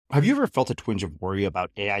Have you ever felt a twinge of worry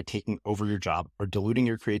about AI taking over your job or diluting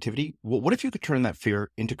your creativity? Well, what if you could turn that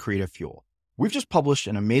fear into creative fuel? We've just published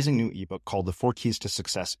an amazing new ebook called The 4 Keys to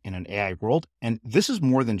Success in an AI World, and this is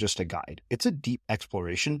more than just a guide. It's a deep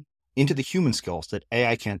exploration into the human skills that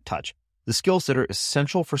AI can't touch, the skills that are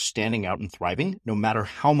essential for standing out and thriving, no matter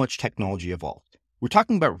how much technology evolves. We're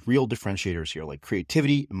talking about real differentiators here, like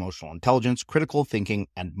creativity, emotional intelligence, critical thinking,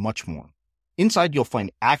 and much more. Inside, you'll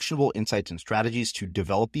find actionable insights and strategies to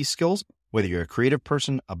develop these skills, whether you're a creative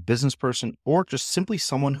person, a business person, or just simply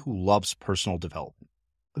someone who loves personal development.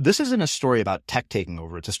 This isn't a story about tech taking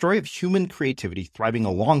over. It's a story of human creativity thriving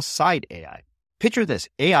alongside AI. Picture this,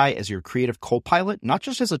 AI as your creative co-pilot, not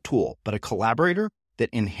just as a tool, but a collaborator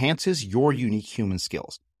that enhances your unique human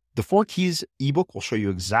skills. The 4 Keys ebook will show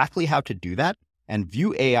you exactly how to do that and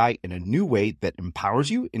view AI in a new way that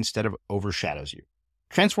empowers you instead of overshadows you.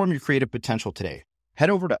 Transform your creative potential today. Head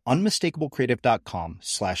over to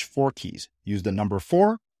unmistakablecreative.com/4keys. Use the number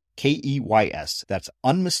 4, KEYS. That's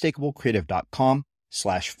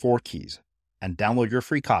unmistakablecreative.com/4keys and download your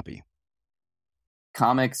free copy.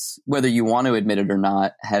 Comics, whether you want to admit it or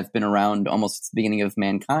not, have been around almost since the beginning of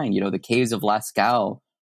mankind. You know, the Caves of Lascaux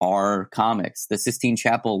are comics. The Sistine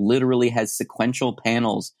Chapel literally has sequential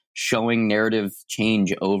panels showing narrative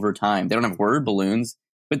change over time. They don't have word balloons,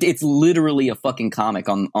 but it's literally a fucking comic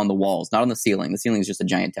on the walls, not on the ceiling. The ceiling is just a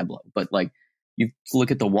giant tableau. But like, you look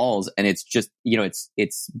at the walls and it's just, you know,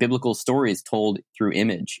 it's biblical stories told through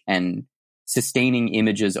image and sustaining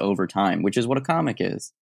images over time, which is what a comic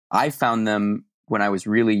is. I found them when I was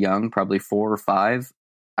really young, probably 4 or 5.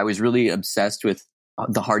 I was really obsessed with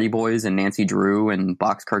the Hardy Boys and Nancy Drew and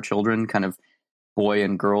Boxcar Children, kind of boy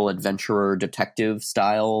and girl adventurer detective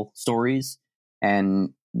style stories.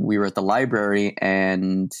 And we were at the library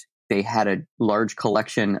and they had a large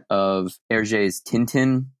collection of Hergé's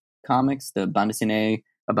Tintin comics, the bande dessinée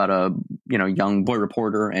about a, you know, young boy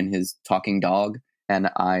reporter and his talking dog. And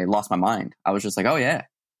I lost my mind. I was just like, oh yeah.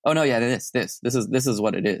 Oh no, yeah, this is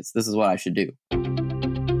what it is. This is what I should do.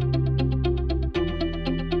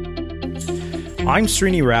 I'm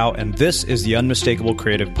Srini Rao, and this is the Unmistakable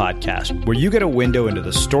Creative Podcast, where you get a window into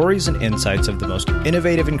the stories and insights of the most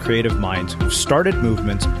innovative and creative minds who've started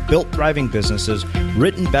movements, built thriving businesses,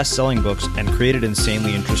 written best-selling books, and created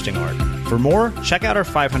insanely interesting art. For more, check out our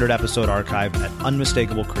 500-episode archive at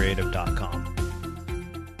unmistakablecreative.com.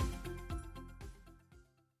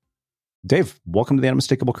 Dave, welcome to the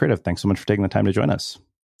Unmistakable Creative. Thanks so much for taking the time to join us.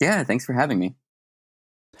 Yeah, thanks for having me.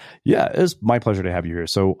 Yeah, it's my pleasure to have you here.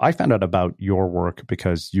 So I found out about your work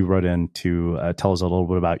because you wrote in to tell us a little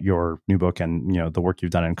bit about your new book and, you know, the work you've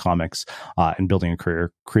done in comics and building a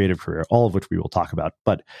creative career, all of which we will talk about.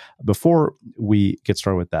 But before we get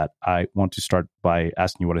started with that, I want to start by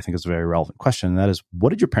asking you what I think is a very relevant question. And that is, what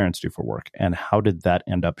did your parents do for work? And how did that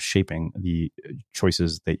end up shaping the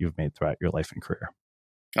choices that you've made throughout your life and career?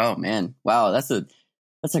 Oh, man. Wow, that's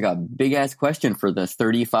like a big ass question for the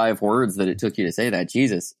 35 words that it took you to say that.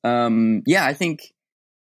 Jesus. Yeah, I think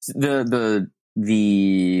the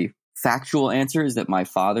factual answer is that my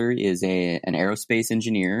father is an aerospace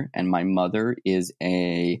engineer and my mother is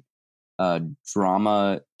a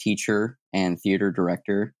drama teacher and theater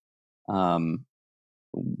director. I'm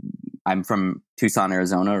from Tucson,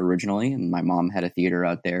 Arizona originally, and my mom had a theater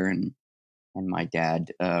out there, and my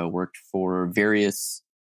dad worked for various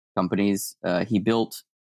companies. He built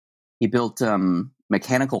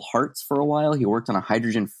mechanical hearts for a while. He worked on a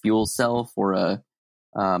hydrogen fuel cell for a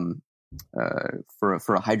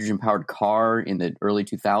hydrogen powered car in the early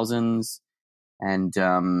 2000s, and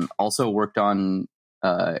also worked on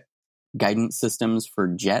guidance systems for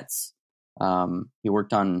jets. He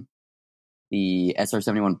worked on the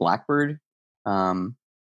SR-71 Blackbird and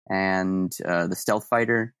the stealth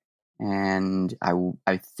fighter, and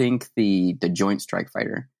I think the Joint Strike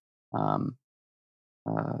Fighter.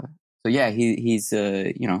 So yeah, he's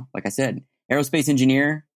you know, like I said, aerospace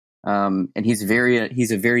engineer, and he's a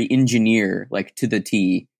very engineer, like to the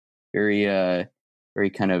T, very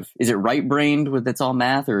kind of, is it right brained with that's all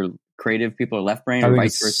math, or creative people are left brained, or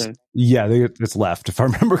vice versa? Yeah, I think it's left, if I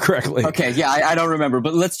remember correctly. Okay, yeah, I don't remember,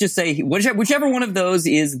 but let's just say whichever one of those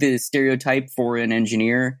is the stereotype for an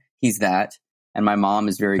engineer, he's that. And my mom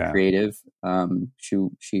is very creative.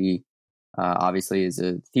 She obviously is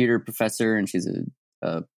a theater professor, and she's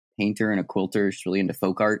a painter and a quilter. She's really into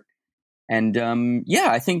folk art. And yeah,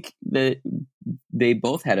 I think that they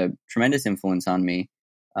both had a tremendous influence on me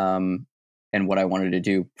and what I wanted to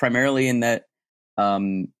do, primarily in that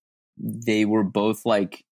they were both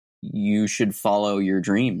like, you should follow your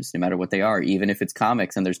dreams no matter what they are, even if it's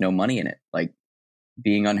comics and there's no money in it. Like,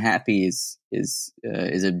 being unhappy is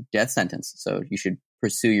a death sentence. So you should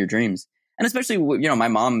pursue your dreams. And especially, my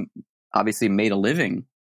mom obviously made a living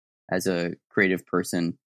as a creative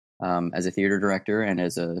person, as a theater director and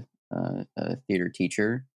as a theater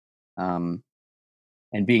teacher. And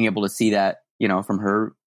being able to see that, from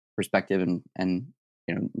her perspective and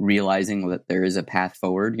realizing that there is a path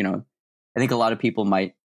forward. I think a lot of people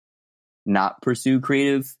might not pursue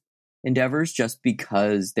creative endeavors just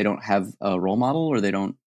because they don't have a role model, or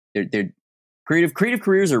they're creative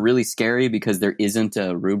careers are really scary because there isn't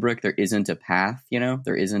a rubric, there isn't a path,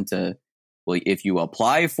 there isn't if you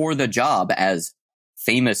apply for the job as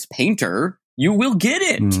famous painter, you will get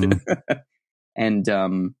it. Mm-hmm.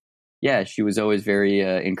 And she was always very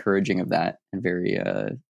encouraging of that, and very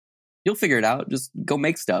you'll figure it out, just go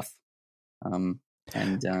make stuff.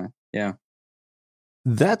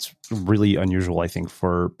 That's really unusual, I think,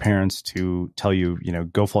 for parents to tell you,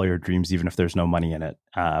 go follow your dreams, even if there's no money in it.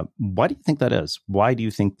 Why do you think that is? Why do you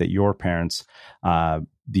think that your parents,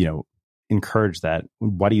 encourage that?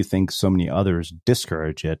 Why do you think so many others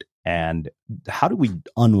discourage it? And how do we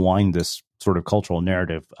unwind this sort of cultural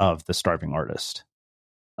narrative of the starving artist?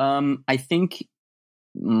 I think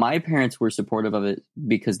my parents were supportive of it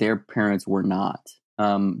because their parents were not.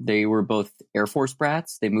 They were both Air Force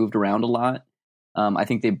brats. They moved around a lot. I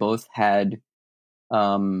think they both had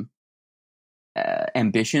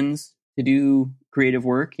ambitions to do creative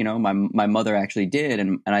work. My mother actually did.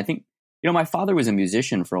 And I think, my father was a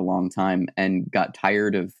musician for a long time and got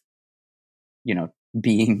tired of,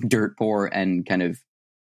 being dirt poor, and kind of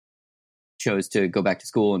chose to go back to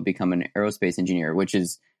school and become an aerospace engineer, which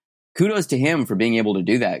is kudos to him for being able to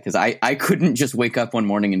do that. Because I couldn't just wake up one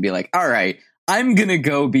morning and be like, all right, I'm going to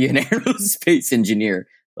go be an aerospace engineer.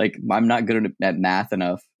 Like, I'm not good at math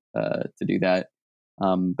enough to do that.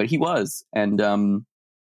 But he was. And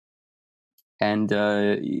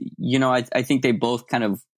I think they both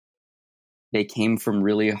they came from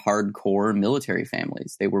really hardcore military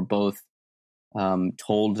families. They were both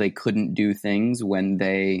told they couldn't do things when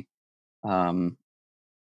they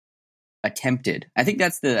attempted. I think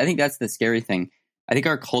that's the scary thing. I think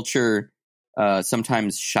our culture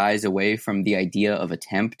sometimes shies away from the idea of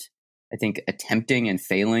attempt. I think attempting and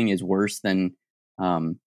failing is worse than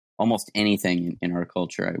almost anything in our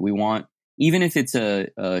culture. We want, even if it's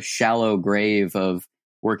a shallow grave of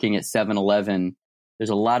working at 7-Eleven, there's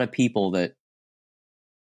a lot of people that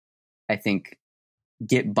I think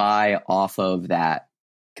get by off of that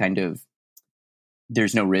kind of,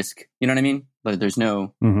 there's no risk, you know what I mean? But there's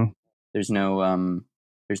no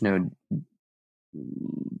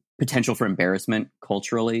potential for embarrassment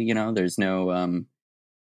culturally, there's no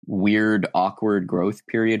weird, awkward growth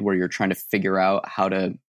period where you're trying to figure out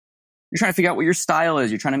what your style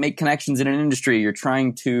is. You're trying to make connections in an industry. You're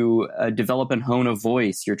trying to develop and hone a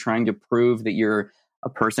voice. You're trying to prove that you're a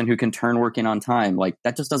person who can turn work in on time. Like,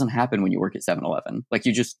 that just doesn't happen when you work at 7-Eleven. Like,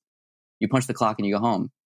 you punch the clock and you go home.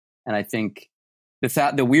 And I think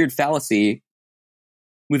the weird fallacy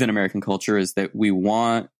within American culture is that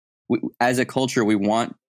as a culture, we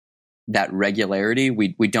want that regularity.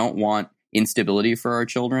 We don't want instability for our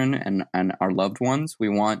children and our loved ones. We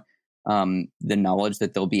want the knowledge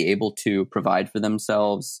that they'll be able to provide for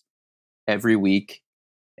themselves every week.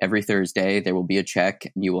 Every Thursday, there will be a check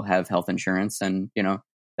and you will have health insurance. And,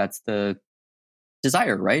 that's the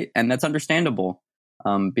desire, right? And that's understandable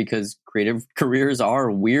because creative careers are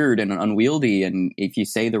weird and unwieldy. And if you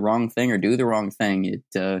say the wrong thing or do the wrong thing,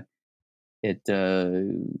 it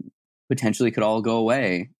potentially could all go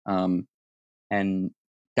away. And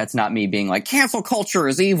that's not me being like, cancel culture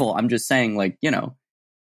is evil. I'm just saying, like,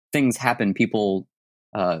 things happen. People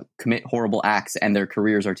commit horrible acts and their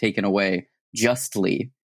careers are taken away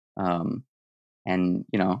justly. And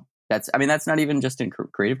that's not even just in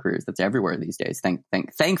creative careers. That's everywhere these days.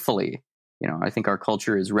 Thankfully, I think our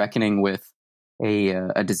culture is reckoning with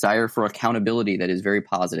a desire for accountability that is very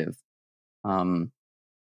positive. Are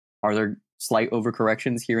there slight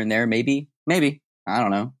overcorrections here and there? Maybe, I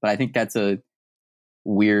don't know. But I think that's a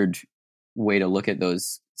weird way to look at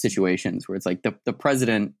those situations where it's like the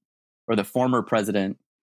president or the former president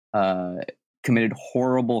committed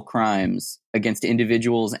horrible crimes against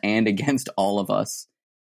individuals and against all of us.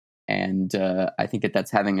 And I think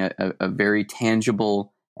that's having a very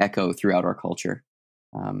tangible echo throughout our culture,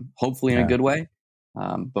 hopefully in a good way.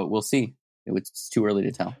 But we'll see. It's too early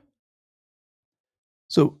to tell.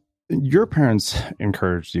 So your parents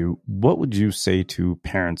encouraged you. What would you say to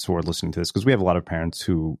parents who are listening to this? Because we have a lot of parents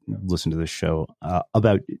who listen to this show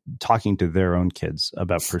about talking to their own kids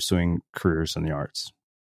about pursuing careers in the arts.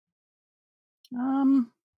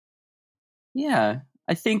 Yeah,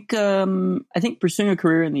 I think pursuing a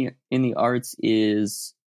career in the arts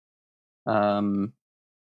is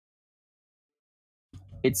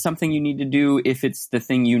it's something you need to do if it's the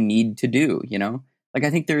thing you need to do, you know? Like, I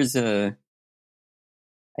think that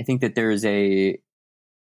there's a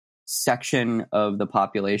section of the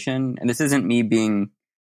population, and this isn't me being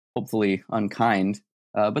hopefully unkind,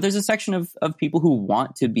 but there's a section of people who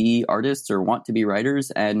want to be artists or want to be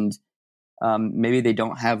writers, and maybe they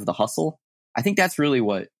don't have the hustle. I think that's really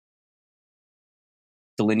what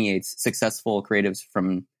delineates successful creatives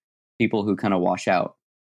from people who kind of wash out.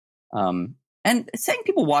 And saying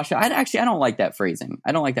people wash out, I don't like that phrasing.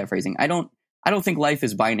 I don't think life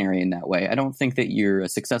is binary in that way. I don't think that you're a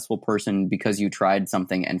successful person because you tried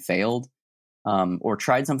something and failed, or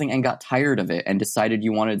tried something and got tired of it and decided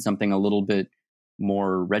you wanted something a little bit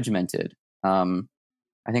more regimented. I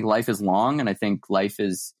think life is long, and I think life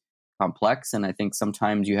is complex, and I think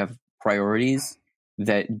sometimes you have priorities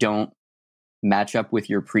that don't match up with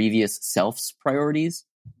your previous self's priorities.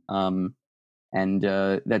 And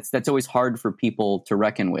that's always hard for people to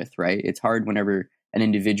reckon with, right? It's hard whenever an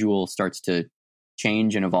individual starts to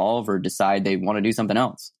change and evolve or decide they want to do something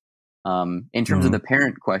else. In terms of the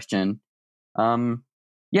parent question,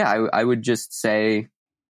 I would just say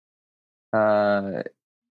to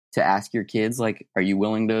ask your kids, like, are you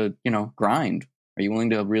willing to, grind? Are you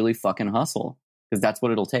willing to really fucking hustle? Because that's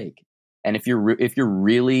what it'll take. And if you're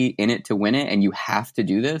really in it to win it and you have to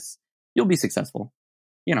do this, you'll be successful.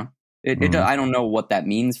 I don't know what that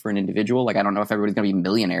means for an individual. Like, I don't know if everybody's going to be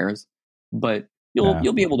millionaires, but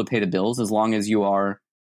you'll be able to pay the bills as long as you are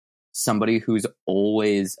somebody who's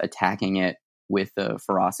always attacking it with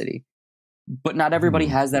ferocity. But not everybody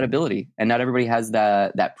has that ability, and not everybody has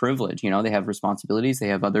that privilege. They have responsibilities, they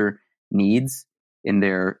have other needs in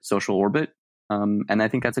their social orbit, and I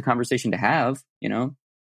think that's a conversation to have.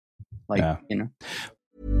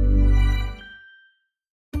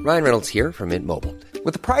 Ryan Reynolds here from Mint Mobile.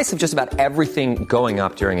 With the price of just about everything going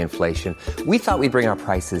up during inflation, we thought we'd bring our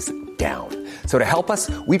prices down. So to help us,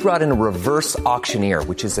 we brought in a reverse auctioneer,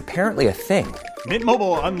 which is apparently a thing. Mint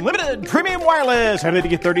Mobile Unlimited Premium Wireless. How to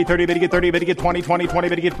get 30, 30, bit to get 30, bit to get 20, 20, 20,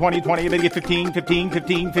 bit to get 20, 20, bit to get 15, 15,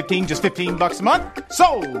 15, 15, just $15 a month?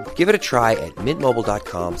 Sold! Give it a try at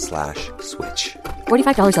mintmobile.com/switch.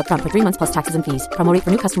 $45 up front for 3 months plus taxes and fees. Promo rate for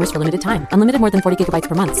new customers for limited time. Unlimited more than 40 gigabytes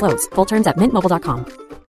per month. Slows full terms at mintmobile.com.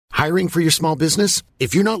 Hiring for your small business?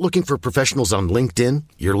 If you're not looking for professionals on LinkedIn,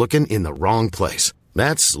 you're looking in the wrong place.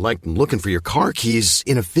 That's like looking for your car keys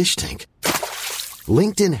in a fish tank.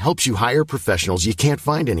 LinkedIn helps you hire professionals you can't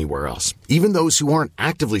find anywhere else, even those who aren't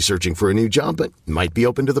actively searching for a new job but might be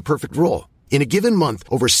open to the perfect role. In a given month,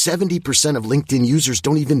 over 70% of LinkedIn users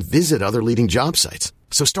don't even visit other leading job sites.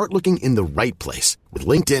 So start looking in the right place. With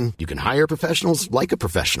LinkedIn, you can hire professionals like a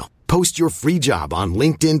professional. Post your free job on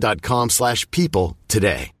linkedin.com/people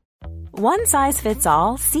today. One size fits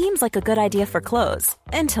all seems like a good idea for clothes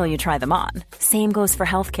until you try them on. Same goes for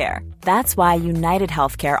healthcare. That's why United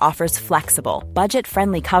Healthcare offers flexible,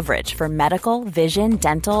 budget-friendly coverage for medical, vision,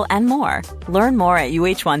 dental, and more. Learn more at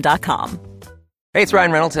UH1.com. Hey, it's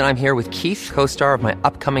Ryan Reynolds, and I'm here with Keith, co-star of my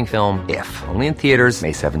upcoming film, If, only in theaters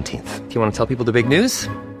May 17th. Do you want to tell people the big news?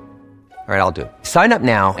 All right, I'll do it. Sign up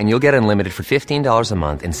now and you'll get unlimited for $15 a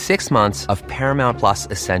month and 6 months of Paramount Plus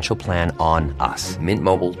Essential Plan on us.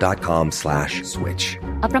 MintMobile.com/switch.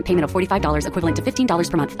 Upfront payment of $45 equivalent to $15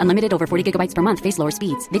 per month. Unlimited over 40 gigabytes per month. Face lower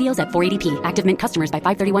speeds. Videos at 480p. Active Mint customers by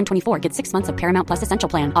 531.24 get 6 months of Paramount Plus Essential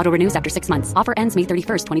Plan. Auto renews after 6 months. Offer ends May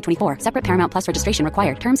 31st, 2024. Separate Paramount Plus registration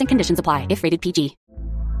required. Terms and conditions apply if rated PG.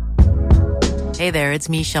 Hey there, it's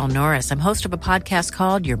Michelle Norris. I'm host of a podcast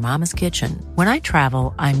called Your Mama's Kitchen. When I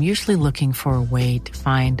travel, I'm usually looking for a way to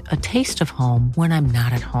find a taste of home when I'm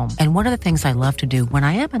not at home. And one of the things I love to do when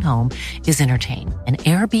I am at home is entertain. And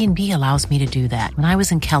Airbnb allows me to do that. When I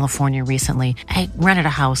was in California recently, I rented a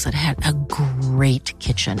house that had a great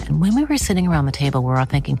kitchen. And when we were sitting around the table, we were all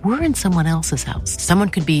thinking, we're in someone else's house. Someone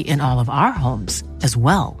could be in all of our homes as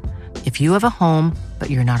well. If you have a home, but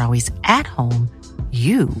you're not always at home,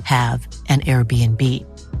 you have an Airbnb.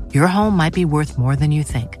 Your home might be worth more than you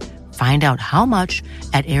think. Find out how much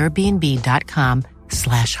at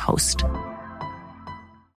airbnb.com/host.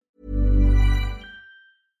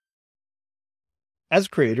 As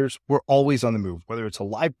creators, we're always on the move. Whether it's a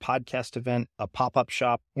live podcast event, a pop-up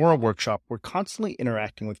shop, or a workshop, we're constantly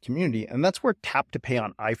interacting with community, and that's where Tap to Pay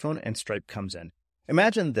on iPhone and Stripe comes in.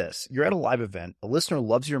 Imagine this. You're at a live event, a listener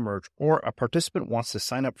loves your merch, or a participant wants to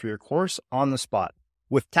sign up for your course on the spot.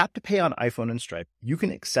 With Tap to Pay on iPhone and Stripe, you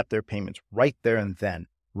can accept their payments right there and then,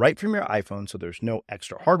 right from your iPhone, so there's no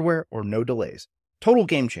extra hardware or no delays. Total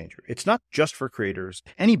game changer. It's not just for creators.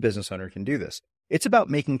 Any business owner can do this. It's about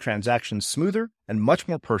making transactions smoother and much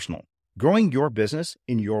more personal, growing your business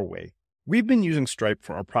in your way. We've been using Stripe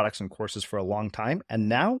for our products and courses for a long time, and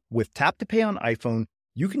now with Tap to Pay on iPhone,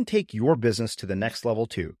 you can take your business to the next level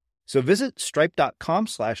too. So visit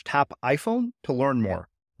stripe.com/tapiphone to learn more.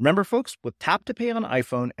 Remember, folks, with Tap to Pay on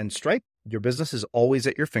iPhone and Stripe, your business is always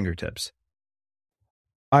at your fingertips.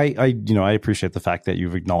 I appreciate the fact that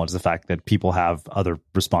you've acknowledged the fact that people have other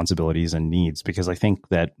responsibilities and needs, because I think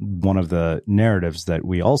that one of the narratives that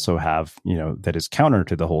we also have, that is counter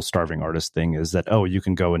to the whole starving artist thing is that, oh, you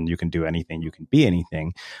can go and you can do anything, you can be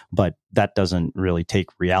anything, but that doesn't really take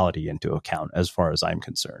reality into account as far as I'm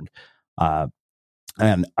concerned.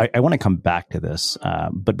 And I want to come back to this,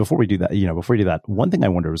 but before we do that, one thing I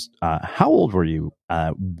wonder was, how old were you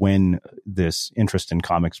when this interest in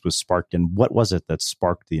comics was sparked, and what was it that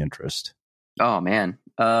sparked the interest? Oh man,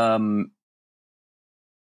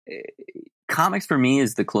 comics for me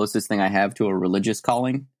is the closest thing I have to a religious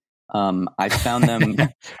calling. I found them.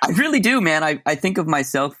 I really do, man. I think of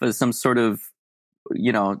myself as some sort of,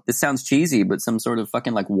 this sounds cheesy, but some sort of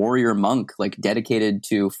fucking like warrior monk, like dedicated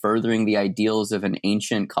to furthering the ideals of an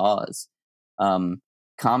ancient cause.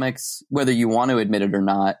 Comics, whether you want to admit it or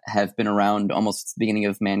not, have been around almost since the beginning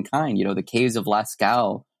of mankind. The Caves of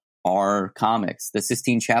Lascaux are comics. The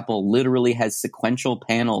Sistine Chapel literally has sequential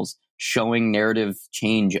panels showing narrative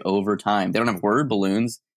change over time. They don't have word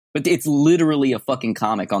balloons, but it's literally a fucking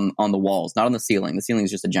comic on the walls, not on the ceiling. The ceiling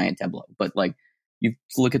is just a giant tableau, but like, you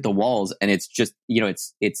look at the walls and it's just,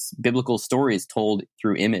 it's biblical stories told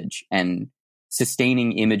through image and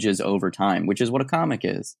sustaining images over time, which is what a comic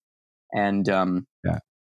is. And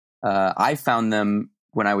I found them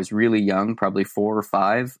when I was really young, probably 4 or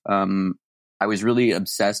 5. I was really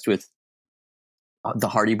obsessed with the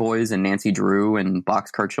Hardy Boys and Nancy Drew and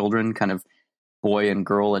Boxcar Children, kind of boy and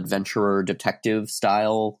girl adventurer detective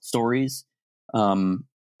style stories.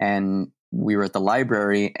 And we were at the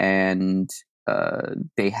library and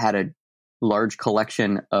they had a large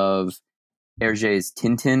collection of Hergé's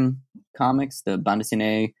Tintin comics, the bande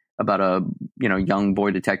dessinée about a young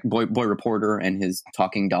boy reporter and his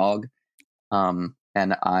talking dog. And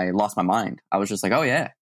I lost my mind. I was just like,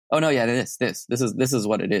 this is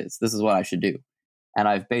what it is. This is what I should do. And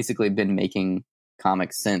I've basically been making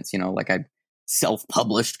comics since. I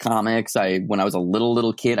self-published comics. When I was a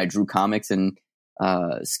little kid, I drew comics and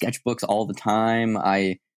sketchbooks all the time.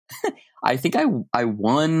 I think I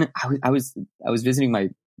won. I was visiting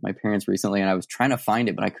my parents recently and I was trying to find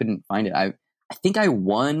it, but I couldn't find it. I think I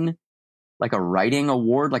won like a writing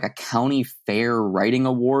award, like a county fair writing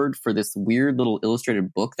award for this weird little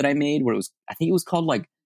illustrated book that I made where I think it was called like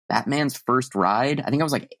Batman's First Ride. I think I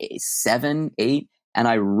was like 7, 8. And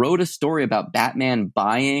I wrote a story about Batman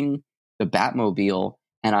buying the Batmobile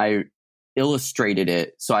and I illustrated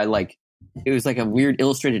it. So it was like a weird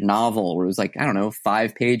illustrated novel where it was like, I don't know,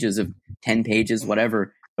 5 pages of 10 pages,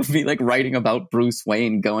 whatever, of me like writing about Bruce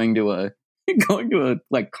Wayne going to a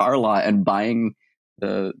like car lot and buying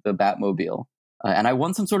the Batmobile. And I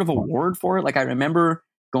won some sort of award for it. Like I remember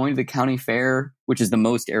going to the county fair, which is the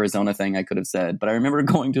most Arizona thing I could have said. But I remember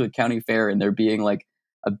going to the county fair and there being like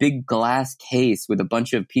a big glass case with a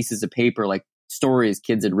bunch of pieces of paper, like stories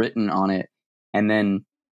kids had written on it. And then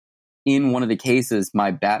in one of the cases,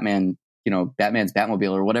 my Batman's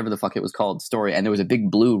Batmobile or whatever the fuck it was called story. And there was a big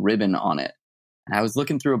blue ribbon on it. And I was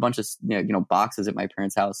looking through a bunch of, boxes at my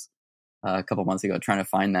parents' house a couple months ago, trying to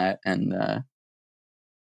find that. And,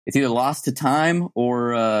 it's either lost to time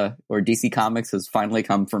or DC Comics has finally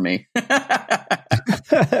come for me.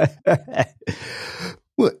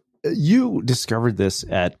 Well, you discovered this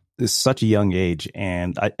at such a young age,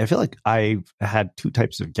 and I feel like I've had 2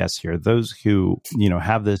 types of guests here: those who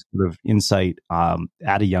have this sort of insight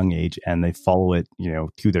at a young age, and they follow it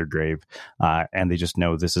to their grave, and they just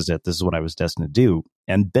know this is it, this is what I was destined to do.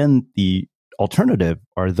 And then the alternative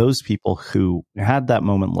are those people who had that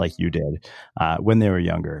moment like you did when they were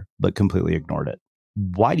younger, but completely ignored it.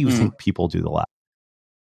 Why do you think people do the latter?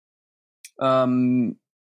 Kind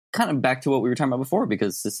of back to what we were talking about before,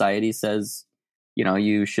 because society says,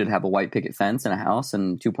 you should have a white picket fence and a house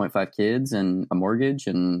and 2.5 kids and a mortgage.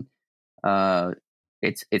 And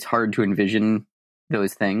it's hard to envision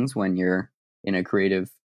those things when you're in a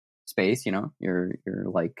creative space. You're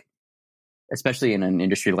like, especially in an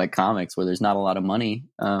industry like comics where there's not a lot of money,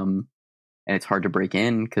 and it's hard to break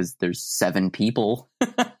in because there's 7 people.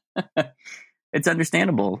 It's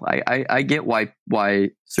understandable. I get why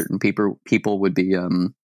certain people would be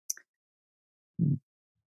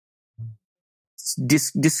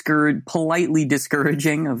politely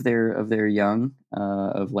discouraging of their young,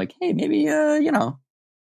 of like, hey, maybe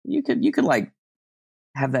you could like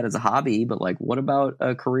have that as a hobby, but like, what about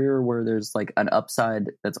a career where there's like an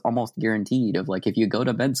upside that's almost guaranteed of like, if you go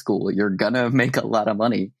to med school, you're gonna make a lot of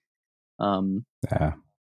money. Yeah.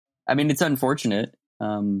 I mean, it's unfortunate,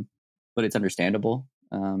 but it's understandable.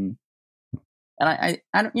 And I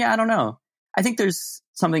don't know. I think there's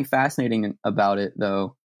something fascinating about it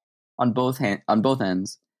though, on both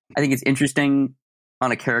ends. I think it's interesting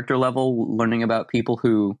on a character level, learning about people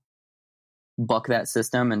who buck that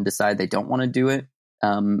system and decide they don't want to do it.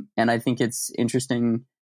 And I think it's interesting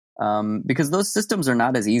because those systems are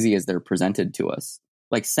not as easy as they're presented to us.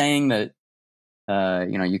 Like saying that,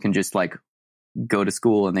 you can just like go to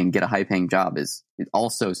school and then get a high paying job is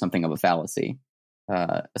also something of a fallacy,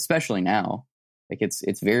 especially now. Like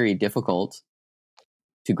it's very difficult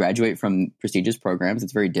to graduate from prestigious programs.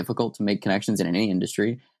 It's very difficult to make connections in any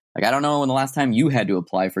industry. Like, I don't know when the last time you had to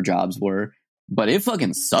apply for jobs were, but it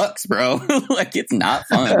fucking sucks, bro. Like, it's not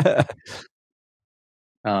fun.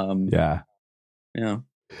 Yeah. Yeah.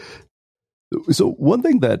 So one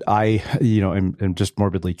thing that I, am just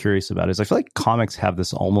morbidly curious about is I feel like comics have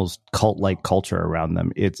this almost cult-like culture around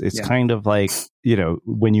them. It's kind of like,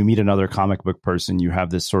 when you meet another comic book person, you have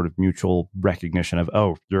this sort of mutual recognition of,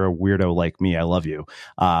 oh, you're a weirdo like me. I love you.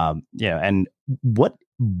 And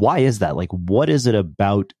why is that? Like, what is it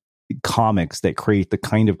about comics that create the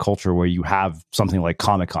kind of culture where you have something like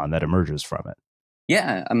Comic-Con that emerges from it?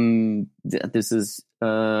 Yeah, this is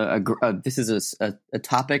a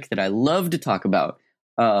topic that I love to talk about.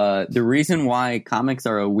 The reason why comics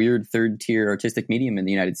are a weird third-tier artistic medium in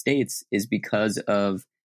the United States is because of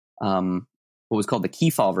what was called the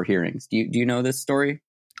Kefauver hearings. Do you know this story?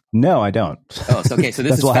 No, I don't. Oh, so this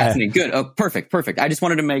is fascinating. Good. Oh, perfect. I just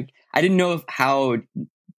wanted to I didn't know how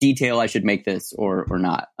detail I should make this or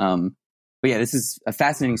not. But yeah, this is a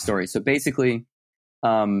fascinating story. So basically,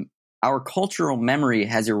 our cultural memory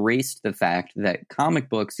has erased the fact that comic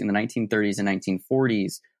books in the 1930s and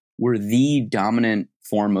 1940s were the dominant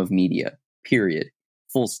form of media, period,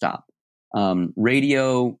 full stop.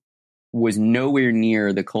 Radio was nowhere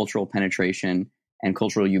near the cultural penetration and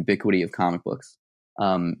cultural ubiquity of comic books.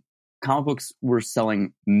 Comic books were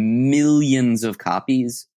selling millions of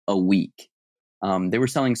copies a week. They were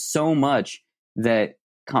selling so much that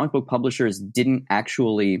comic book publishers didn't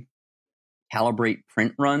actually calibrate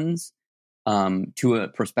print runs to a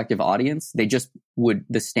prospective audience. They just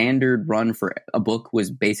the standard run for a book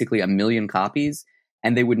was basically 1 million copies,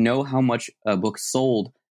 and they would know how much a book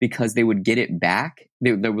sold because they would get it back.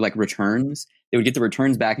 They were like returns. They would get the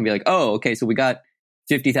returns back and be like, oh, okay, so we got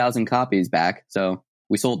 50,000 copies back. So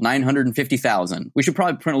we sold 950,000. We should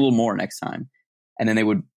probably print a little more next time. And then they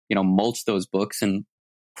would, mulch those books and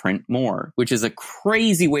print more, which is a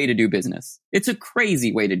crazy way to do business. It's a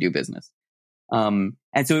crazy way to do business. And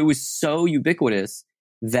so it was so ubiquitous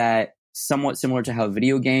that, somewhat similar to how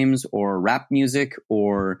video games or rap music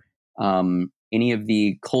or any of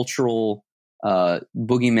the cultural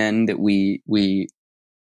boogeymen that we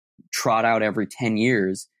trot out every 10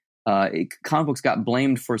 years, comic books got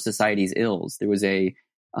blamed for society's ills. There was a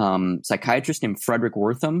psychiatrist named Frederick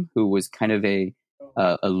Wertham, who was kind of a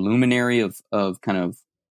luminary of kind of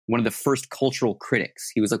one of the first cultural critics.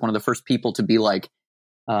 He was like one of the first people to be like,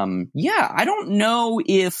 I don't know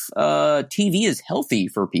if TV is healthy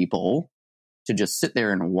for people to just sit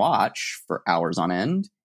there and watch for hours on end.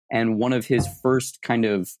 And one of his first kind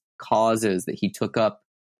of causes that he took up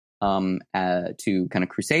to kind of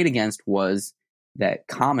crusade against was that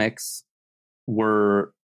comics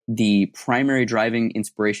were the primary driving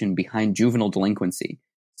inspiration behind juvenile delinquency.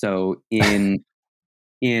 So in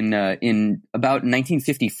about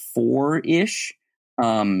 1954-ish,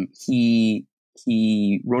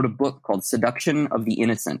 he wrote a book called Seduction of the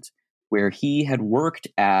Innocent, where he had did work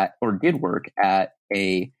at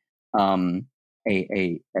a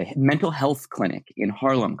mental health clinic in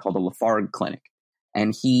Harlem called the Lafargue Clinic.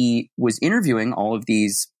 And he was interviewing all of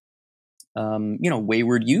these,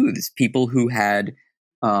 wayward youths, people who had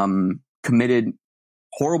committed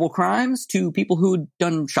horrible crimes to people who'd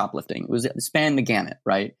done shoplifting. It spanned the gamut,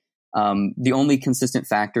 right? The only consistent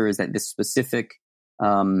factor is that this specific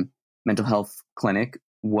mental health clinic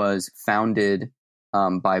was founded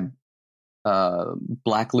by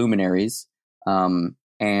Black luminaries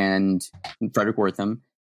and Frederick Wertham,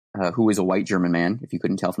 who was a white German man, if you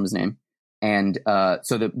couldn't tell from his name. And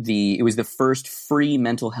so it was the first free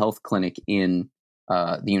mental health clinic in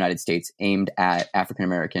the United States aimed at African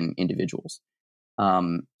American individuals.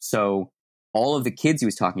 So all of the kids he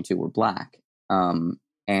was talking to were Black,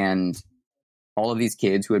 and all of these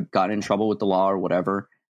kids who had gotten in trouble with the law or whatever,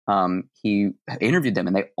 he interviewed them,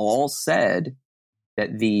 and they all said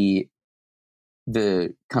that the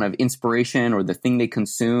the kind of inspiration or the thing they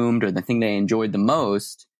consumed or the thing they enjoyed the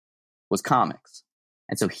most was comics.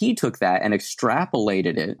 And so he took that and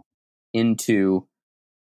extrapolated it into,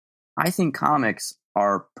 I think comics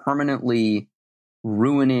are permanently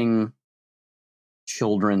ruining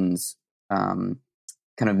children's kind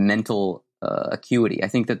of mental acuity. I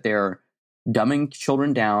think that they're dumbing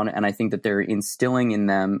children down, and I think that they're instilling in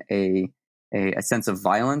them a sense of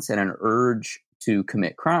violence and an urge to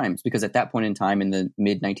commit crimes, because at that point in time in the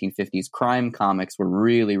mid 1950s, crime comics were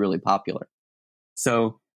really, really popular.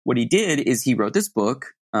 So what he did is he wrote this book.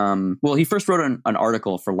 He first wrote an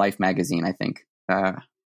article for Life magazine, I think. I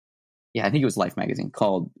think it was Life magazine,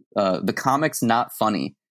 called The Comics Not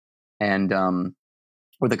Funny, and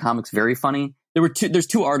or The Comics Very Funny. There's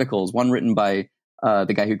two articles, one written by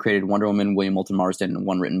the guy who created Wonder Woman, William Moulton Marston, and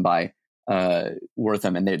one written by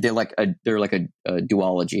Wortham, and they're like a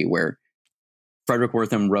duology where Frederick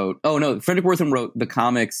Wortham wrote The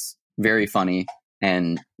Comics Very Funny,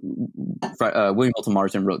 and William Moulton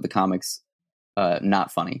Marston wrote The Comics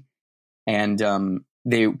Not Funny. And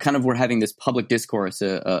they kind of were having this public discourse,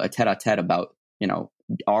 a tete-a-tete about,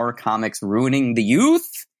 are comics ruining the youth?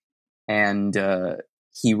 And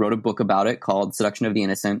he wrote a book about it called Seduction of the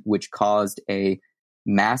Innocent, which caused a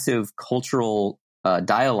massive cultural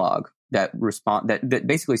dialogue that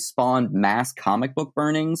basically spawned mass comic book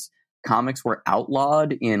burnings. Comics were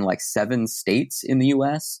outlawed in like 7 states in the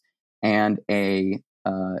U.S., and a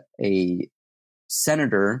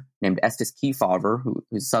senator named Estes Kefauver,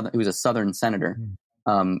 who's a Southern senator,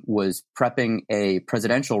 was prepping a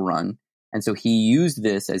presidential run, and so he used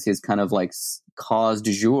this as his kind of like cause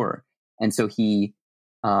du jour, and so he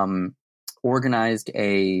organized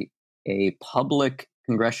a public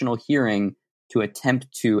congressional hearing to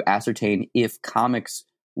attempt to ascertain if comics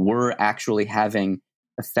were actually having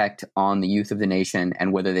effect on the youth of the nation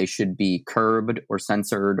and whether they should be curbed or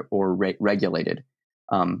censored or regulated,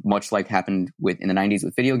 much like happened in the 90s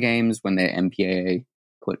with video games when the MPAA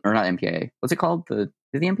not MPAA, what's it called? The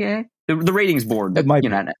MPAA? The ratings board. It might be.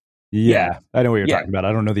 Yeah, I know what you're talking about.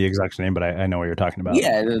 I don't know the exact name, but I know what you're talking about.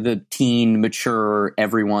 Yeah, the teen, mature,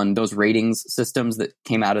 everyone, those ratings systems that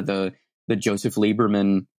came out of the Joseph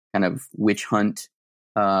Lieberman kind of witch hunt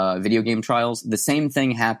video game trials. The same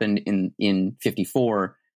thing happened in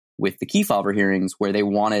 54 with the Kefauver hearings, where they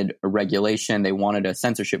wanted a regulation, they wanted a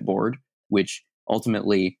censorship board, which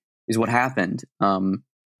ultimately is what happened. All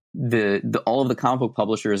of the comic book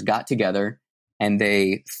publishers got together and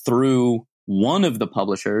they threw one of the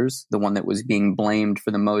publishers, the one that was being blamed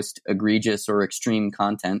for the most egregious or extreme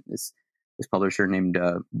content, this publisher named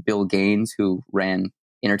Bill Gaines, who ran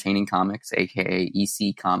Entertaining Comics, aka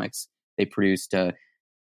EC Comics. They produced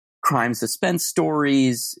crime suspense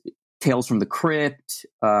stories, Tales from the Crypt,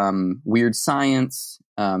 Weird Science,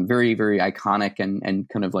 very, very iconic and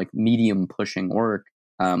kind of like medium pushing work.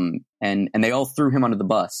 And they all threw him under the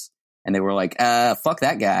bus, and they were like, fuck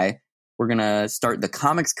that guy. We're going to start the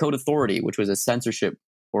Comics Code Authority, which was a censorship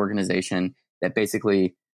organization that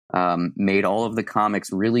basically made all of the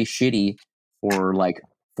comics really shitty for like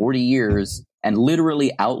 40 years and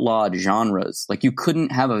literally outlawed genres. Like, you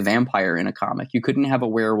couldn't have a vampire in a comic. You couldn't have a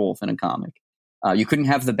werewolf in a comic. You couldn't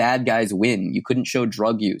have the bad guys win. You couldn't show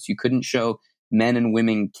drug use. You couldn't show men and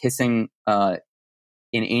women kissing in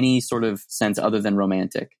any sort of sense other than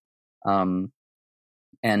romantic.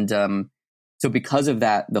 So because of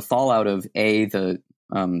that, the fallout of A, the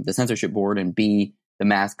censorship board, and B, the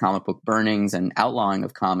mass comic book burnings and outlawing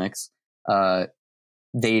of comics,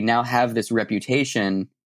 they now have this reputation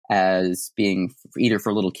as being either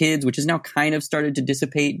for little kids, which has now kind of started to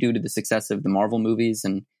dissipate due to the success of the Marvel movies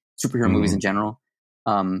and superhero movies in general.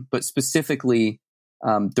 But specifically,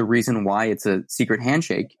 the reason why it's a secret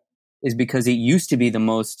handshake is because it used to be the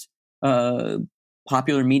most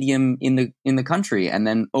popular medium in the country, and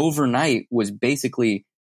then overnight was basically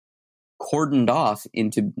cordoned off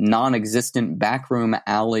into non-existent backroom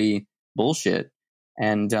alley bullshit.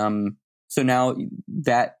 And so now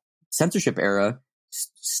that censorship era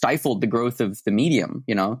stifled the growth of the medium.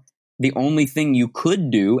 The only thing you could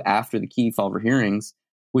do after the Kefauver hearings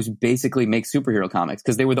was basically make superhero comics,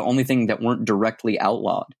 because they were the only thing that weren't directly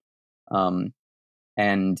outlawed.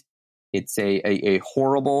 And it's a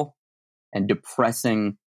horrible and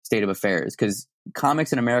depressing state of affairs, because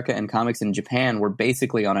comics in America and comics in Japan were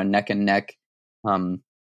basically on a neck and neck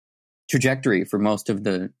trajectory for most of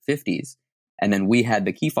the 50s. And then we had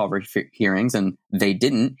the Kefauver hearings and they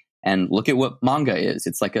didn't. And look at what manga is.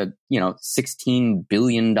 It's like a, $16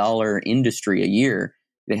 billion industry a year.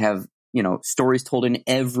 They have, stories told in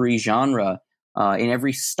every genre. in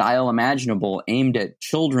every style imaginable, aimed at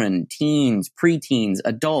children, teens, preteens,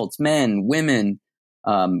 adults, men, women,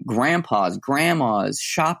 grandpas, grandmas,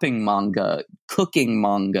 shopping manga, cooking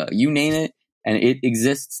manga, you name it, and it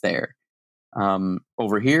exists there.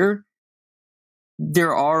 Over here,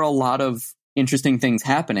 there are a lot of interesting things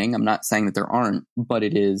happening. I'm not saying that there aren't, but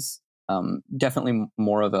it is definitely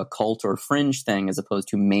more of a cult or fringe thing as opposed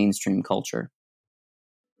to mainstream culture.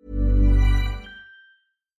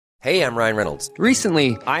 Hey, I'm Ryan Reynolds.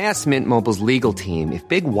 Recently, I asked Mint Mobile's legal team if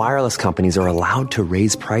big wireless companies are allowed to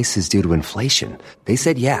raise prices due to inflation. They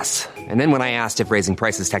said yes. And then when I asked if raising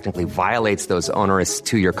prices technically violates those onerous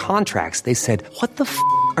 2-year contracts, they said, "What the f***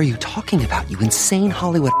 are you talking about, you insane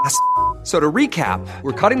Hollywood ass?" So to recap,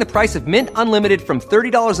 we're cutting the price of Mint Unlimited from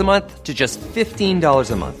 $30 a month to just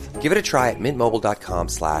 $15 a month. Give it a try at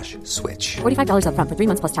mintmobile.com/switch. $45 up front for 3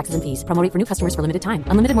 months plus taxes and fees. Promo rate for new customers for limited time.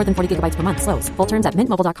 Unlimited more than 40 gigabytes per month. Slows full terms at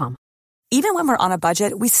mintmobile.com. Even when we're on a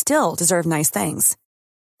budget, we still deserve nice things.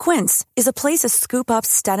 Quince is a place to scoop up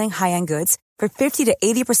stunning high-end goods for 50 to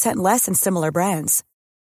 80% less than similar brands.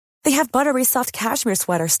 They have buttery soft cashmere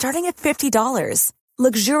sweaters starting at $50,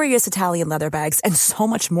 luxurious Italian leather bags, and so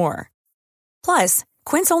much more. Plus,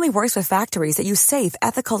 Quince only works with factories that use safe,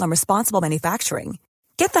 ethical, and responsible manufacturing.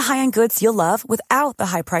 Get the high-end goods you'll love without the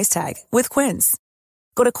high price tag with Quince.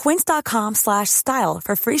 Go to quince.com/style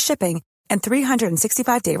for free shipping and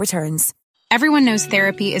 365-day returns. Everyone knows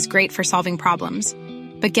therapy is great for solving problems,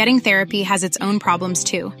 but getting therapy has its own problems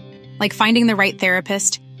too, like finding the right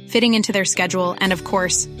therapist, fitting into their schedule, and of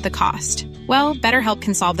course, the cost. Well, BetterHelp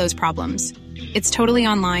can solve those problems. It's totally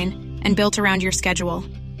online and built around your schedule.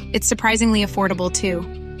 It's surprisingly affordable, too.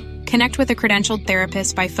 Connect with a credentialed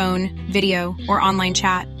therapist by phone, video, or online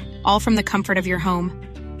chat, all from the comfort of your home.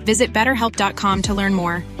 Visit BetterHelp.com to learn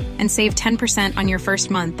more and save 10% on your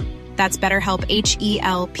first month. That's BetterHelp,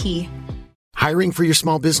 H-E-L-P. Hiring for your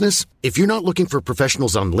small business? If you're not looking for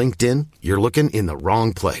professionals on LinkedIn, you're looking in the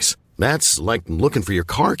wrong place. That's like looking for your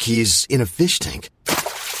car keys in a fish tank.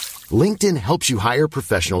 LinkedIn helps you hire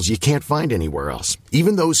professionals you can't find anywhere else,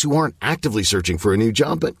 even those who aren't actively searching for a new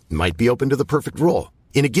job but might be open to the perfect role.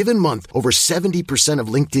 In a given month, over 70% of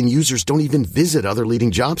LinkedIn users don't even visit other leading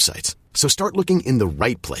job sites. So start looking in the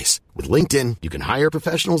right place. With LinkedIn, you can hire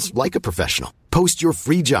professionals like a professional. Post your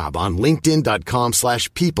free job on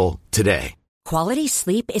linkedin.com/people today. Quality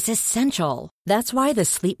sleep is essential. That's why the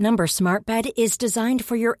Sleep Number Smart Bed is designed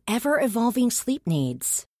for your ever-evolving sleep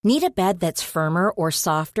needs. Need a bed that's firmer or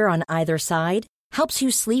softer on either side? Helps you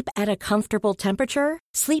sleep at a comfortable temperature?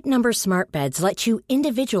 Sleep Number Smart Beds let you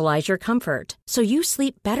individualize your comfort, so you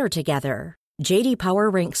sleep better together. J.D. Power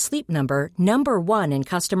ranks Sleep Number #1 in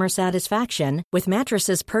customer satisfaction with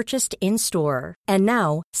mattresses purchased in-store. And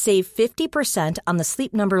now, save 50% on the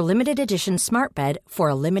Sleep Number Limited Edition Smart Bed for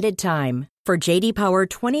a limited time. For J.D. Power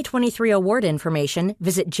 2023 award information,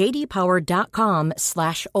 visit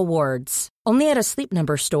jdpower.com/awards. Only at a Sleep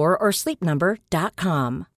Number store or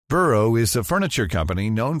sleepnumber.com. Burrow is a furniture company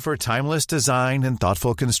known for timeless design and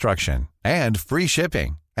thoughtful construction, and free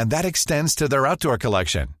shipping, and that extends to their outdoor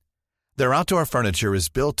collection. Their outdoor furniture is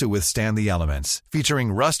built to withstand the elements,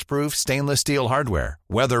 featuring rust-proof stainless steel hardware,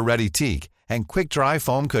 weather-ready teak, and quick-dry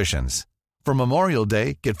foam cushions. For Memorial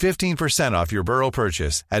Day, get 15% off your Burrow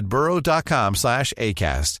purchase at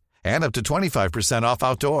burrow.com/ACAST and up to 25% off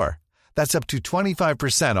outdoor. That's up to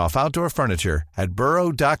 25% off outdoor furniture at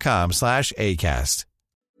burrow.com/ACAST.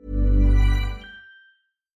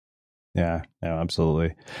 Yeah,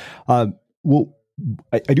 absolutely. Well,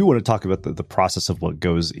 I do want to talk about the process of what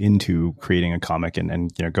goes into creating a comic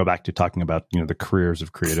and go back to talking about the careers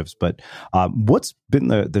of creatives. But what's been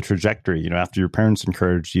the trajectory? After your parents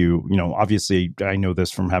encouraged you, obviously I know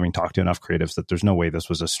this from having talked to enough creatives that there's no way this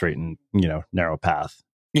was a straight and narrow path.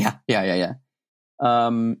 Yeah.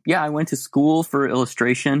 I went to school for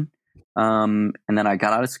illustration, and then I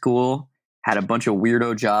got out of school, had a bunch of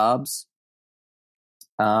weirdo jobs,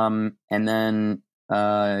 and then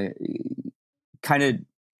kind of,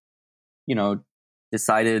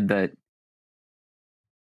 decided that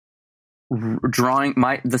drawing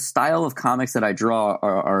the style of comics that I draw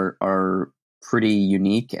are pretty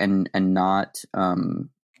unique and not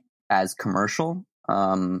as commercial.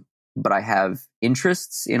 But I have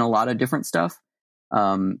interests in a lot of different stuff.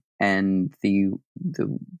 And the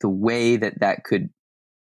way that could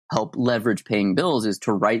help leverage paying bills is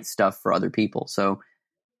to write stuff for other people. So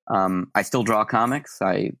I still draw comics.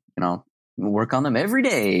 I work on them every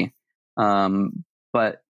day.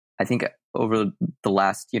 But I think over the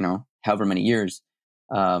last, however many years,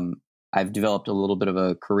 I've developed a little bit of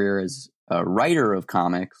a career as a writer of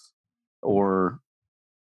comics, or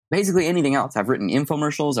basically anything else. I've written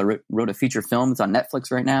infomercials. I wrote a feature film. It's on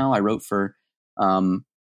Netflix right now. I wrote for Cartoon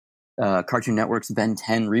Network's Ben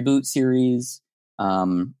 10 reboot series.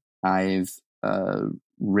 I've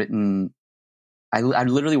written. I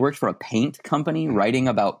literally worked for a paint company writing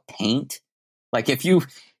about paint. Like if you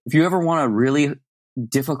ever want a really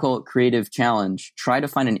difficult creative challenge, try to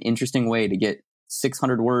find an interesting way to get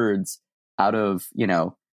 600 words out of,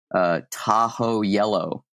 Tahoe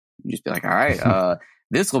yellow. You just be like, all right,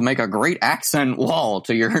 this will make a great accent wall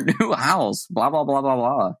to your new house, blah, blah, blah, blah,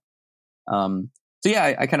 blah. So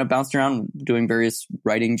yeah, I kind of bounced around doing various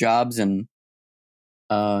writing jobs and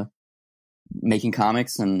making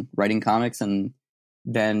comics and writing comics. And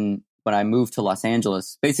then when I moved to Los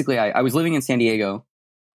Angeles, basically I was living in San Diego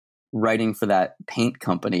writing for that paint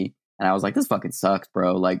company. And I was like, this fucking sucks,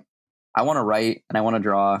 bro. Like, I want to write and I want to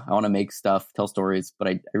draw. I want to make stuff, tell stories, but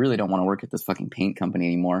I really don't want to work at this fucking paint company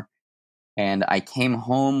anymore. And I came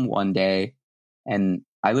home one day and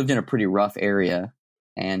I lived in a pretty rough area.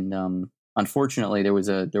 And unfortunately, there was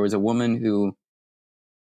a woman who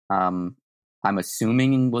I'm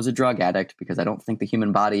assuming was a drug addict, because I don't think the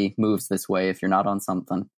human body moves this way if you're not on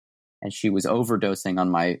something. And she was overdosing on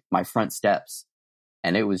my front steps.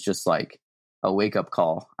 And it was just like a wake up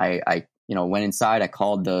call. I went inside, I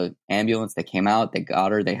called the ambulance, they came out, they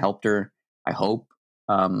got her, they helped her. I hope.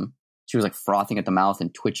 She was like frothing at the mouth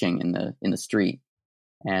and twitching in the street.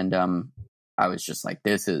 And I was just like,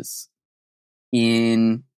 this is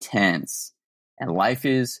intense and life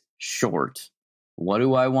is short. What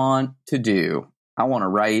do I want to do? I want to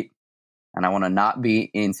write and I want to not be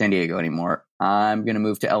in San Diego anymore. I'm going to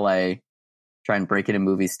move to LA, try and break into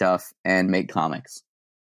movie stuff and make comics.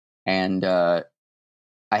 And I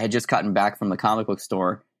had just gotten back from the comic book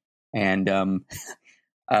store, and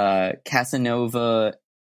Casanova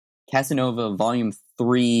Volume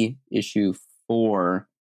 3, Issue 4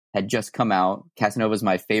 had just come out. Casanova is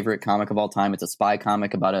my favorite comic of all time. It's a spy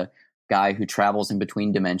comic about a guy who travels in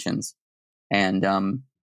between dimensions. And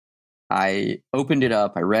I opened it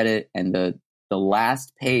up, I read it, and the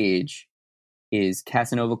last page is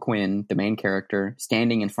Casanova Quinn, the main character,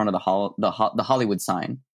 standing in front of the Hollywood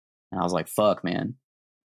sign. And I was like, fuck, man.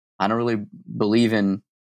 I don't really believe in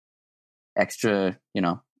extra,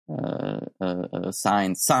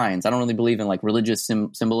 signs. I don't really believe in like religious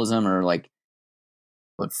symbolism or like,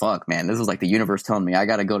 but fuck, man, this was like the universe telling me I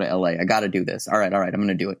got to go to LA. I got to do this. All right, I'm going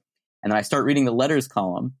to do it. And then I start reading the letters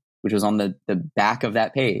column, which was on the back of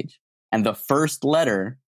that page. And the first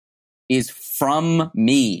letter is from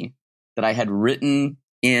me that I had written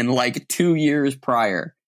in like 2 years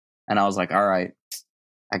prior. And I was like, all right,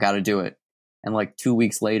 I got to do it. And like 2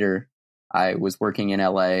 weeks later, I was working in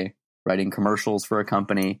LA, writing commercials for a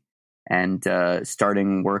company and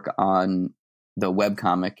starting work on the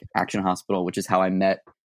webcomic Action Hospital, which is how I met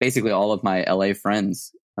basically all of my LA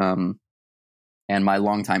friends and my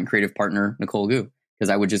longtime creative partner, Nicole Gu. Because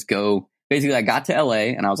I would just go, basically I got to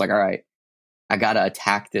LA and I was like, all right, I got to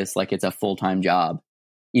attack this like it's a full-time job,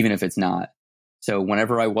 even if it's not. So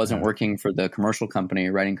whenever I wasn't working for the commercial company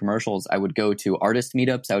writing commercials, I would go to artist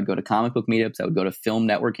meetups, I would go to comic book meetups, I would go to film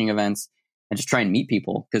networking events and just try and meet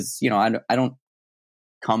people. Because, I don't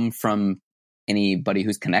come from anybody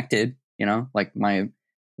who's connected, like my,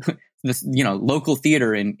 local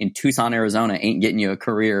theater in Tucson, Arizona ain't getting you a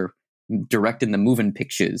career directing the moving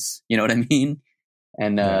pictures. You know what I mean?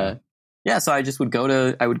 And so I just would go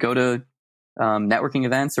to networking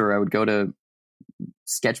events, or I would go to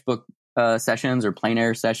sketchbook sessions or plein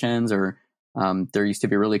air sessions, or there used to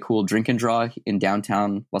be a really cool drink and draw in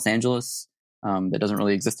downtown Los Angeles that doesn't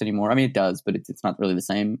really exist anymore. I mean, it does, but it's not really the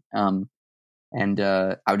same. And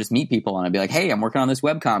I would just meet people and I'd be like, hey, I'm working on this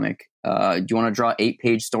webcomic. Do you want to draw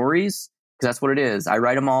 8-page stories? Because that's what it is. I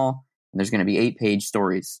write them all and there's going to be 8-page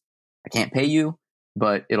stories. I can't pay you,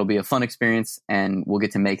 but it'll be a fun experience and we'll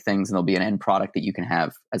get to make things and there'll be an end product that you can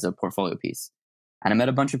have as a portfolio piece. And I met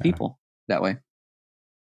a bunch of people that way.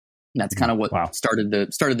 And that's kind of what started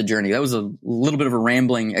the journey. That was a little bit of a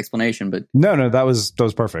rambling explanation, but no, that was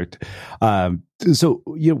perfect. So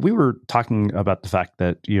we were talking about the fact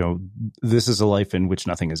that this is a life in which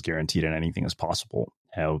nothing is guaranteed and anything is possible.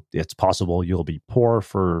 It's possible you'll be poor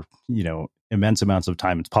for immense amounts of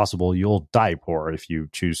time. It's possible you'll die poor if you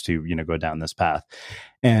choose to go down this path.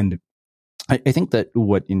 And I think that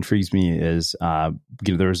what intrigues me is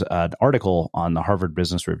there's an article on the Harvard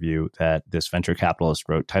Business Review that this venture capitalist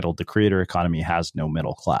wrote titled "The Creator Economy Has No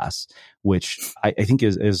Middle Class," which I think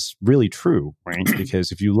is really true, right?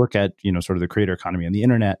 Because if you look at sort of the creator economy on the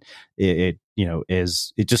internet, it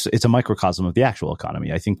it's a microcosm of the actual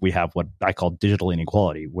economy. I think we have what I call digital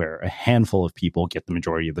inequality, where a handful of people get the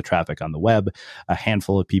majority of the traffic on the web, a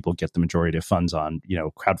handful of people get the majority of funds on,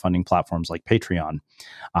 crowdfunding platforms like Patreon.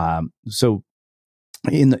 So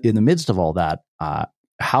in the midst of all that,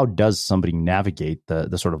 how does somebody navigate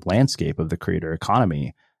the sort of landscape of the creator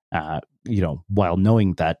economy, while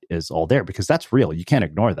knowing that is all there? Because that's real. You can't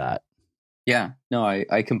ignore that. Yeah, no,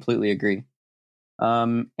 I completely agree.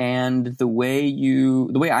 And the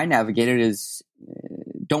way I navigate it is,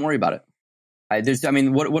 don't worry about it.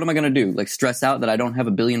 What am I going to do? Like, stress out that I don't have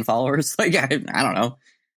 1 billion followers? Like, I don't know.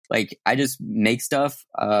 Like, I just make stuff.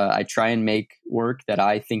 I try and make work that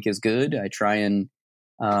I think is good. I try and,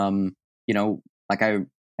 I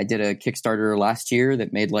did a Kickstarter last year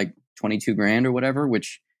that made like 22 grand or whatever,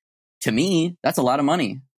 which to me, that's a lot of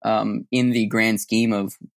money, in the grand scheme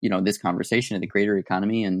of, this conversation of the creator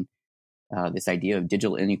economy and, this idea of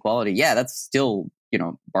digital inequality. Yeah, that's still,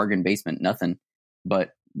 bargain basement, nothing.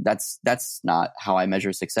 But that's not how I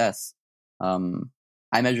measure success.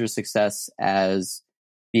 I measure success as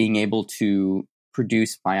being able to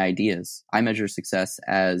produce my ideas. I measure success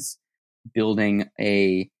as building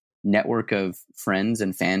a network of friends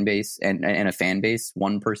and fan base and a fan base,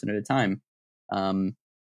 one person at a time. I'm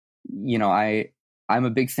a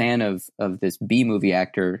big fan of this B movie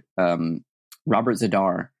actor, Robert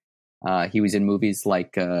Zadar. He was in movies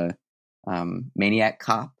like Maniac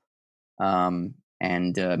Cop and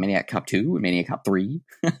Maniac Cop 2 and Maniac Cop 3.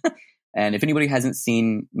 And if anybody hasn't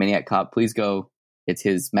seen Maniac Cop, please go. It's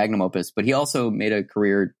his magnum opus. But he also made a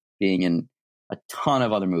career being in a ton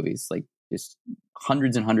of other movies, like just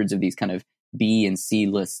hundreds and hundreds of these kind of B and C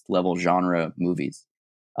list level genre movies.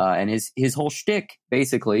 And his whole shtick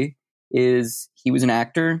basically is he was an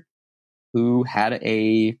actor who had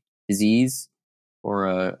a disease or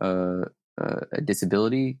a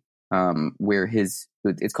disability where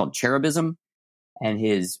it's called cherubism, and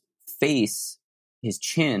his face, his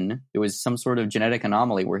chin, there was some sort of genetic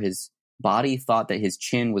anomaly where his body thought that his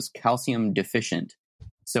chin was calcium deficient.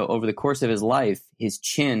 So over the course of his life, his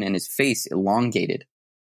chin and his face elongated.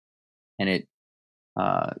 And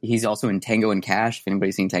he's also in Tango and Cash. If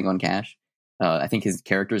anybody's seen Tango and Cash, I think his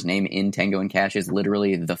character's name in Tango and Cash is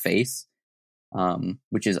literally the face,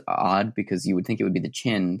 which is odd because you would think it would be the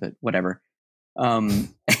chin, but whatever. And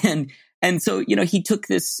so, he took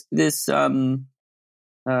this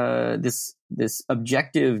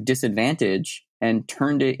objective disadvantage and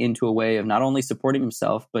turned it into a way of not only supporting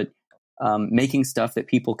himself, but making stuff that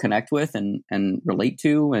people connect with and relate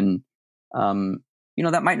to. And,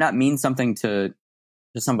 that might not mean something to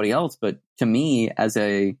somebody else, but to me as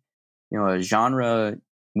a genre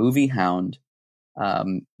movie hound,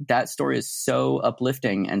 that story is so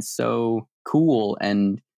uplifting and so cool.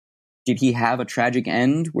 And did he have a tragic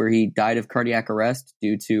end where he died of cardiac arrest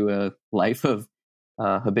due to a life of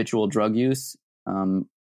habitual drug use,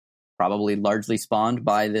 probably largely spawned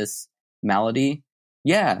by this malady?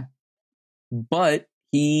 Yeah. But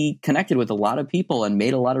he connected with a lot of people and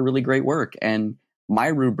made a lot of really great work. And my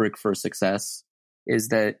rubric for success is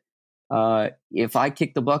that if I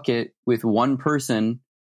kick the bucket with one person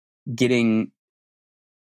getting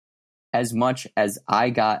as much as I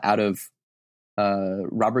got out of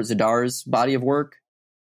Robert Zadar's body of work,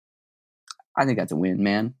 I think that's a win,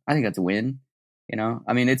 man. I think that's a win.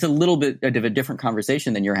 It's a little bit of a different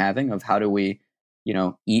conversation than you're having of how do we,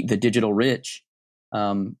 eat the digital rich,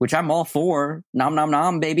 which I'm all for. Nom, nom,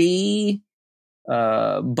 nom, baby.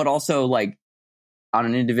 But also, like, on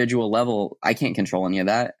an individual level, I can't control any of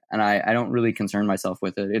that. And I don't really concern myself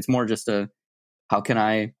with it. It's more just how can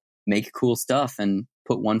I make cool stuff and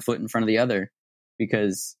put one foot in front of the other?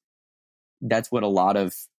 Because that's what a lot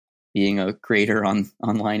of being a creator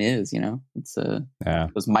online is, it's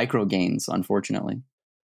those micro gains, unfortunately.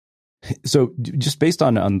 So just based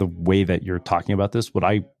on the way that you're talking about this, what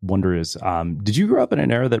I wonder is, did you grow up in an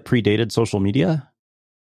era that predated social media?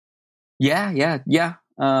 Yeah.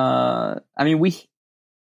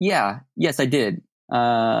 Yes, I did.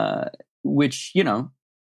 Which,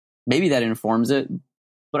 maybe that informs it.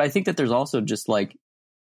 But I think that there's also just like,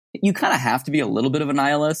 you kind of have to be a little bit of a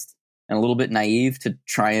nihilist and a little bit naive to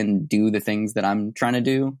try and do the things that I'm trying to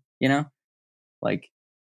do, Like,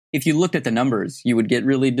 if you looked at the numbers, you would get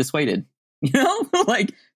really dissuaded,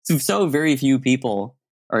 Like, so very few people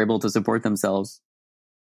are able to support themselves.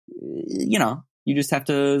 You just have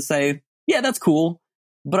to say, yeah, that's cool,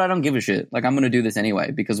 but I don't give a shit. Like, I'm going to do this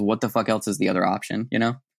anyway, because what the fuck else is the other option,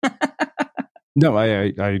 No,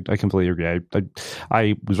 I completely agree.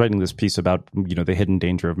 I was writing this piece about, the hidden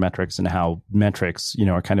danger of metrics and how metrics,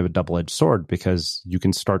 are kind of a double-edged sword, because you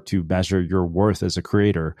can start to measure your worth as a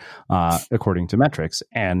creator according to metrics,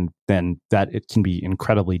 and then that it can be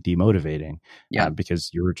incredibly demotivating. Because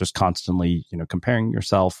you're just constantly, comparing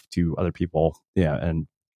yourself to other people. Yeah, and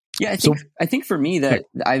I think for me that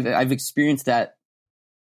I've experienced that.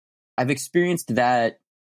 I've experienced a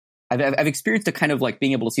kind of like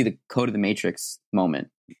being able to see the code of the matrix moment.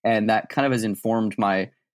 And that kind of has informed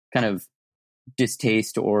my kind of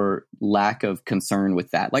distaste or lack of concern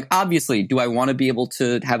with that. Like, obviously, do I want to be able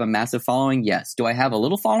to have a massive following? Yes. Do I have a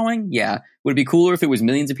little following? Yeah. Would it be cooler if it was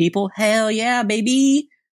millions of people? Hell yeah, baby.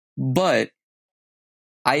 But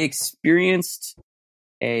I experienced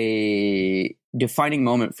a defining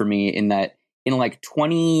moment for me in that in like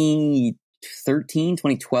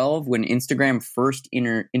 2012, when Instagram first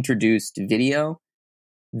introduced video,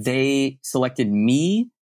 they selected me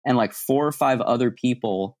and like 4 or 5 other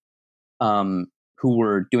people who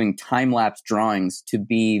were doing time-lapse drawings to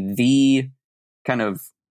be the kind of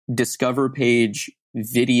discover page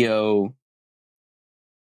video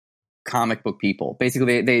comic book people.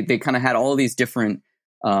 Basically, they kind of had all of these different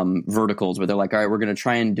verticals where they're like, all right, we're going to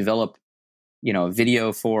try and develop,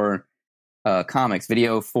 video for comics,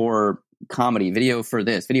 video for comedy, video for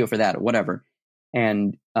this, video for that, whatever.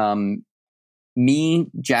 And me,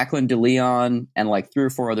 Jacqueline DeLeon, and like 3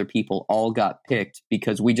 or 4 other people all got picked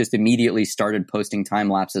because we just immediately started posting time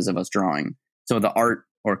lapses of us drawing. So the art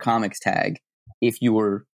or comics tag, if you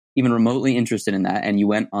were even remotely interested in that and you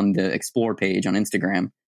went on the explore page on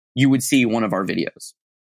Instagram, you would see one of our videos.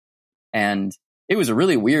 And it was a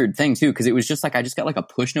really weird thing too, because it was just like I just got like a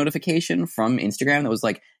push notification from Instagram that was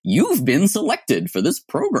like, you've been selected for this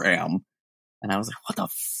program. And I was like, what the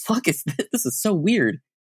fuck is this? This is so weird.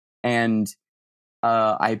 And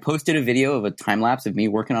I posted a video of a time lapse of me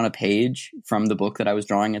working on a page from the book that I was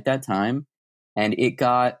drawing at that time. And it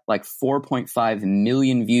got like 4.5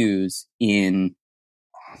 million views in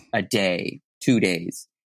a day, 2 days.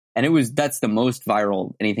 And that's the most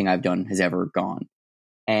viral anything I've done has ever gone.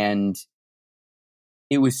 And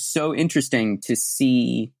it was so interesting to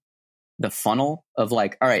see the funnel of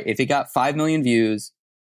like, all right, if it got 5 million views,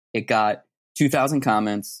 it got 2,000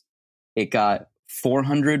 comments, it got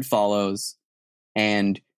 400 follows,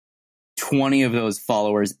 and 20 of those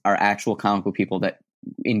followers are actual comic book people that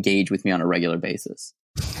engage with me on a regular basis.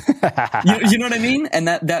 you know what I mean? And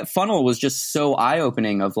that funnel was just so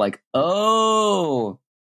eye-opening of like, oh,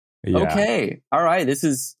 okay, all right, this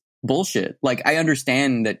is bullshit. Like, I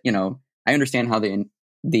understand that, I understand how the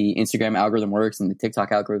Instagram algorithm works and the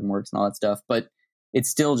TikTok algorithm works and all that stuff, but it's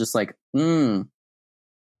still just like,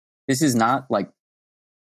 this is not like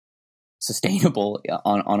sustainable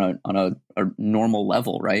on a normal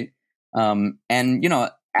level, right? And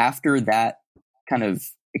after that kind of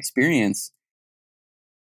experience,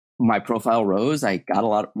 my profile rose. I got a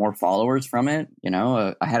lot more followers from it.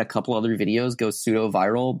 I had a couple other videos go pseudo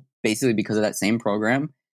viral basically because of that same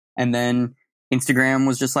program. And then Instagram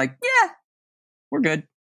was just like, yeah, we're good.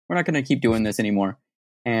 We're not going to keep doing this anymore.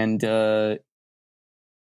 And it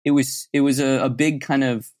was a big kind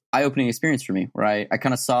of eye-opening experience for me, where I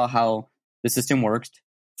kind of saw how the system worked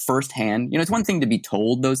firsthand. It's one thing to be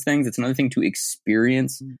told those things. It's another thing to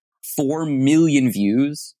experience 4 million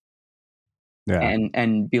views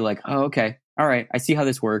and be like, oh, okay, all right, I see how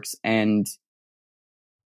this works. And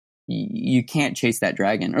you can't chase that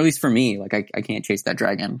dragon, or at least for me, like I can't chase that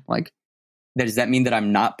dragon. Like, does that mean that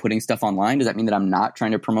I'm not putting stuff online? Does that mean that I'm not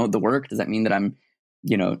trying to promote the work? Does that mean that I'm,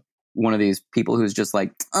 one of these people who's just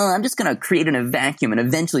like, oh, I'm just going to create in a vacuum and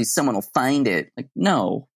eventually someone will find it? Like,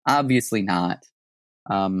 no, obviously not.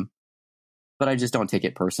 But I just don't take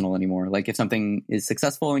it personal anymore. Like, if something is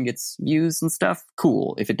successful and gets views and stuff,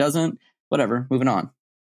 cool. If it doesn't, whatever, moving on.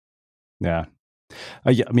 Yeah.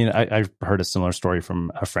 I mean, I've heard a similar story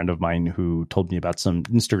from a friend of mine who told me about some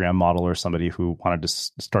Instagram model or somebody who wanted to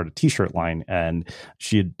start a t-shirt line, and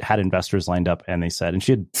she had investors lined up, and they said, and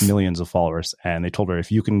she had millions of followers, and they told her,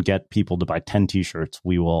 if you can get people to buy 10 t-shirts,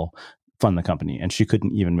 we will fund the company. And she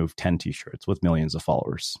couldn't even move 10 t-shirts with millions of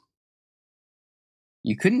followers.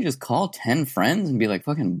 You couldn't just call 10 friends and be like,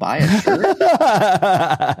 fucking buy a shirt?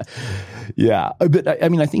 Yeah. But I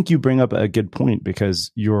mean, I think you bring up a good point,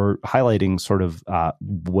 because you're highlighting sort of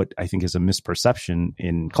what I think is a misperception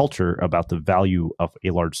in culture about the value of a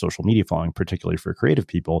large social media following, particularly for creative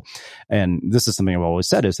people. And this is something I've always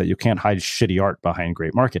said, is that you can't hide shitty art behind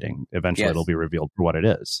great marketing. Eventually, It'll be revealed for what it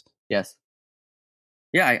is. Yes.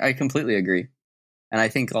 Yeah, I completely agree. And I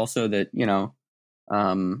think also that,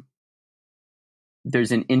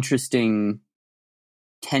 there's an interesting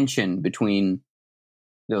tension between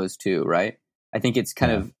those two, right? I think it's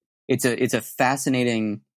kind of it's a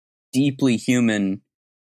fascinating, deeply human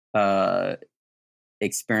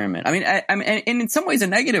experiment. I mean, and in some ways a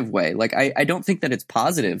negative way. Like I don't think that it's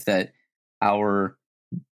positive that our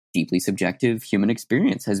deeply subjective human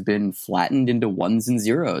experience has been flattened into ones and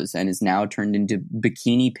zeros and is now turned into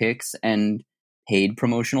bikini pics and paid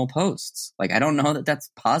promotional posts. Like, I don't know that that's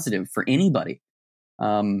positive for anybody.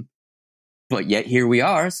 But yet here we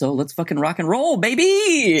are. So let's fucking rock and roll,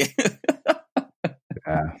 baby.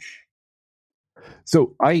 Yeah.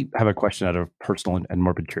 So I have a question out of personal and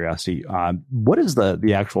morbid curiosity. What is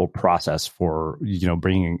the actual process for,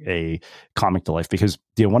 bringing a comic to life? Because,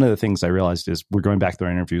 one of the things I realized is we're going back through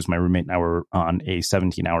our interviews. My roommate and I were on a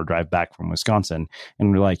 17-hour drive back from Wisconsin,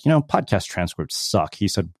 and we're like, podcast transcripts suck. He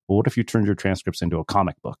said, well, what if you turned your transcripts into a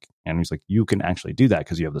comic book? And he's like, you can actually do that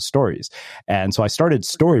because you have the stories. And so I started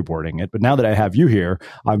storyboarding it. But now that I have you here,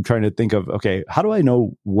 I'm trying to think of, okay, how do I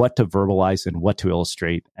know what to verbalize and what to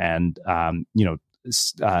illustrate? And,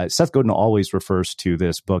 Seth Godin always refers to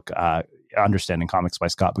this book, Understanding Comics by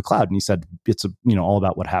Scott McCloud, and he said it's all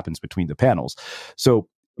about what happens between the panels. So,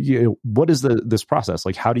 what is this process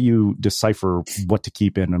like? How do you decipher what to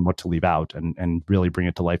keep in and what to leave out, and really bring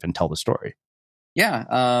it to life and tell the story? Yeah,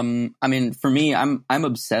 I mean, for me, I'm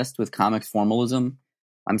obsessed with comics formalism.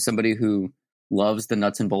 I'm somebody who loves the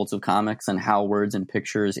nuts and bolts of comics and how words and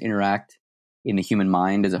pictures interact in the human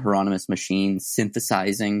mind as a Hieronymus machine,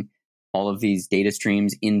 synthesizing all of these data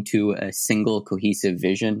streams into a single cohesive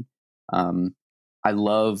vision. I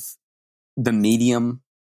love the medium.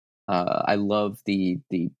 I love the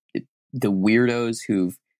weirdos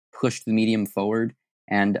who've pushed the medium forward,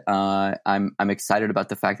 and I'm excited about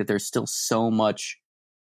the fact that there's still so much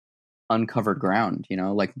uncovered ground.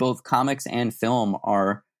 Like both comics and film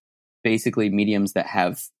are basically mediums that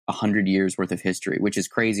have 100 years worth of history, which is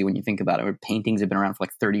crazy when you think about it. Paintings have been around for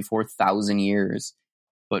like 34,000 years.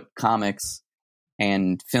 But comics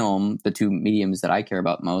and film, the two mediums that I care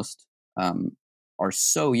about most, are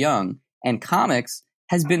so young. And comics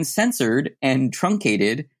has been censored and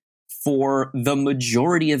truncated for the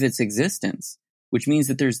majority of its existence, which means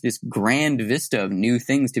that there's this grand vista of new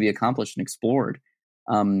things to be accomplished and explored.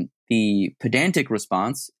 The pedantic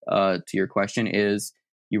response to your question is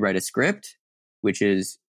you write a script, which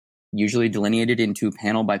is usually delineated into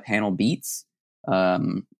panel by panel beats.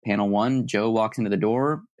 Panel 1, Joe walks into the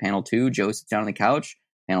door. Panel 2, Joe sits down on the couch.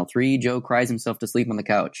 Panel 3, Joe cries himself to sleep on the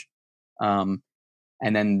couch. And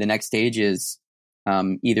then the next stage is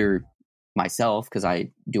either myself, because I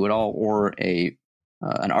do it all, or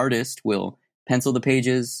an artist will pencil the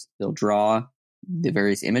pages. They'll draw the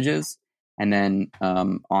various images, and then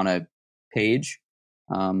on a page,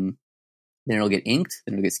 then it'll get inked.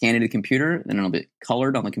 Then it'll get scanned into the computer. Then it'll get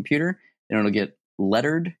colored on the computer. Then it'll get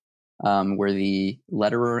lettered. Where the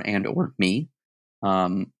letterer and or me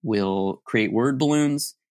will create word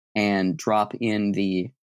balloons and drop in the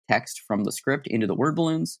text from the script into the word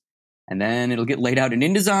balloons. And then it'll get laid out in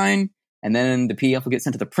InDesign. And then the PDF will get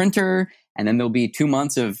sent to the printer. And then there'll be 2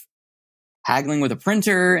 months of haggling with a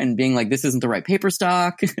printer and being like, this isn't the right paper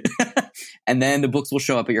stock. And then the books will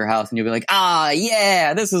show up at your house and you'll be like,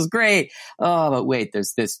 yeah, this is great. Oh, but wait,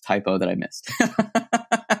 there's this typo that I missed.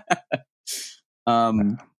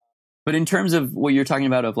 But in terms of what you're talking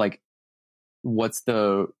about of like, what's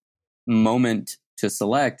the moment to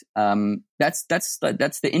select? That's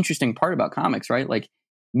the interesting part about comics, right? Like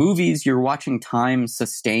movies, you're watching time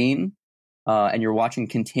sustain, and you're watching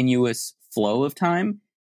continuous flow of time.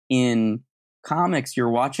 In comics, you're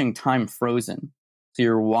watching time frozen. So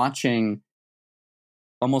you're watching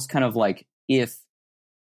almost kind of like if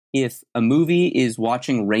a movie is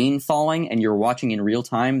watching rain falling and you're watching in real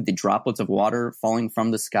time the droplets of water falling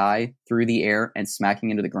from the sky through the air and smacking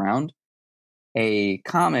into the ground, a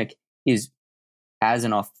comic is, as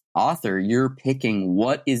an author, you're picking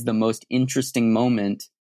what is the most interesting moment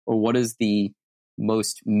or what is the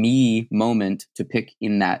most me moment to pick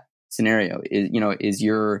in that scenario. Is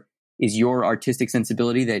your artistic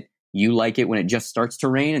sensibility that you like it when it just starts to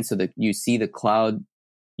rain, and so that you see the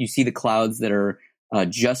clouds that are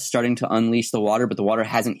just starting to unleash the water, but the water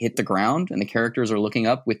hasn't hit the ground and the characters are looking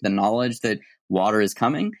up with the knowledge that water is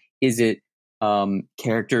coming? Is it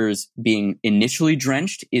characters being initially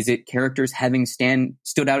drenched? Is it characters having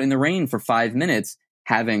stood out in the rain for 5 minutes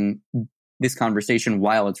having this conversation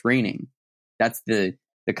while it's raining? That's the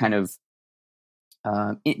kind of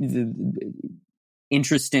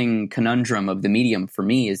interesting conundrum of the medium for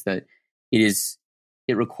me, is that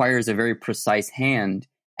it requires a very precise hand,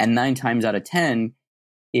 and 9 times out of 10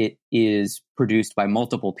 it is produced by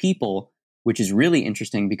multiple people which is really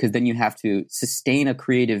interesting because then you have to sustain a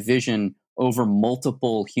creative vision over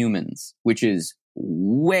multiple humans, which is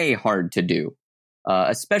way hard to do,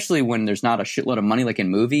 especially when there's not a shitload of money like in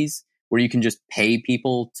movies where you can just pay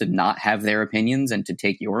people to not have their opinions and to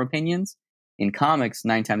take your opinions. In comics,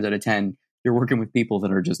 9 times out of 10, you're working with people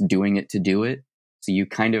that are just doing it to do it. So you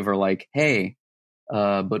kind of are like, hey,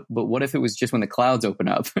 but what if it was just when the clouds open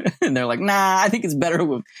up? And they're like, nah, I think it's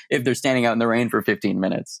better if they're standing out in the rain for 15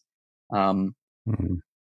 minutes. Yeah,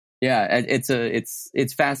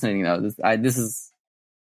 it's fascinating though. This is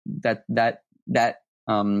that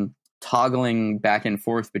toggling back and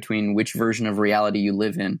forth between which version of reality you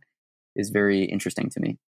live in is very interesting to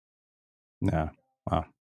me. Yeah. Wow.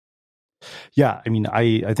 Yeah, I mean,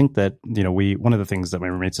 I think that, one of the things that my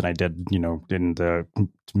roommates and I did, in the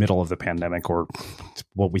middle of the pandemic, or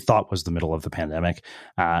what we thought was the middle of the pandemic,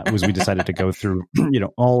 was we decided to go through,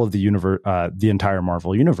 all of the the entire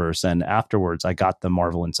Marvel universe. And afterwards, I got the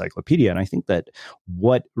Marvel Encyclopedia. And I think that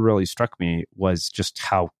what really struck me was just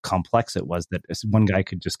how complex it was, that one guy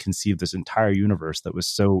could just conceive this entire universe that was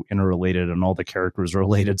so interrelated and all the characters are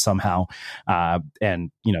related somehow.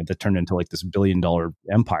 And, that turned into like this $1 billion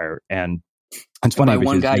empire. And it's funny. By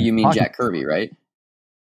one guy, you mean Jack Kirby, right?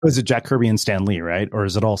 Is it Jack Kirby and Stan Lee, right? Or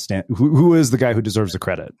is it all Stan? Who is the guy who deserves the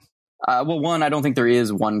credit? Well, one, I don't think there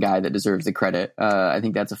is one guy that deserves the credit. I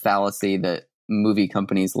think that's a fallacy that movie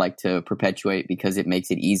companies like to perpetuate because it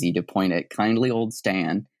makes it easy to point at kindly old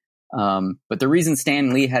Stan. But the reason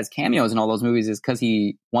Stan Lee has cameos in all those movies is because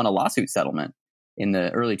he won a lawsuit settlement in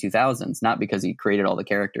the early 2000s, not because he created all the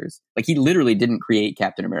characters. Like, he literally didn't create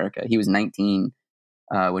Captain America. He was 19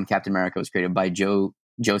 when Captain America was created by Joe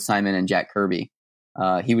Simon and Jack Kirby.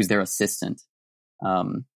 He was their assistant. He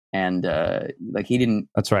didn't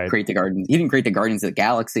create the Guardians. He didn't create the Guardians of the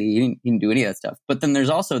Galaxy. He didn't do any of that stuff. But then there's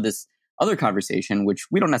also this other conversation, which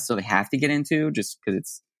we don't necessarily have to get into just because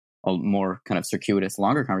it's a more kind of circuitous,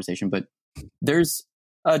 longer conversation. But there's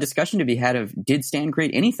a discussion to be had of, did Stan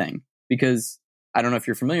create anything? Because I don't know if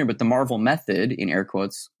you're familiar, but the Marvel method, in air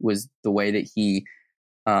quotes, was the way that he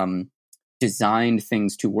designed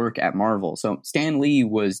things to work at Marvel. So Stan Lee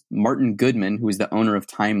was Martin Goodman, who was the owner of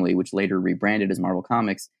Timely, which later rebranded as Marvel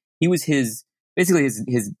Comics. He was his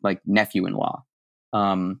like nephew-in-law.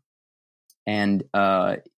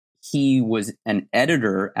 He was an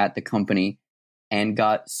editor at the company and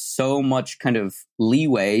got so much kind of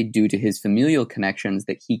leeway due to his familial connections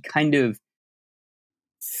that he kind of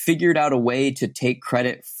figured out a way to take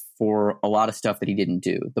credit for a lot of stuff that he didn't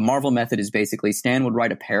do. The Marvel method is basically Stan would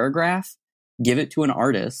write a paragraph, give it to an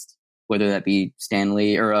artist, whether that be Stan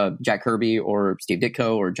Lee or Jack Kirby or Steve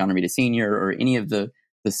Ditko or John Romita Sr. or any of the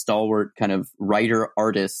stalwart kind of writer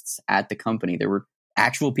artists at the company. There were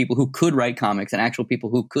actual people who could write comics and actual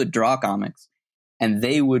people who could draw comics. And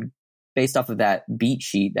they would, based off of that beat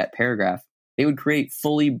sheet, that paragraph, they would create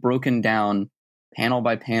fully broken down, panel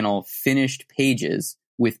by panel, finished pages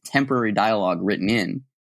with temporary dialogue written in.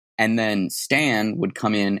 And then Stan would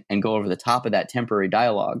come in and go over the top of that temporary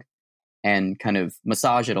dialogue and kind of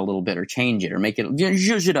massage it a little bit or change it or make it,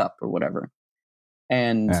 zhuzh it up or whatever.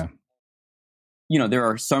 And, there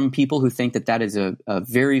are some people who think that is a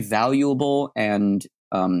very valuable and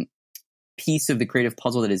piece of the creative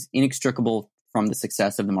puzzle that is inextricable from the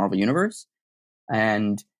success of the Marvel Universe.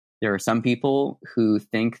 And there are some people who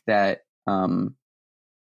think that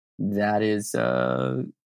that is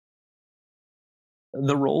the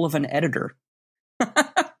role of an editor. And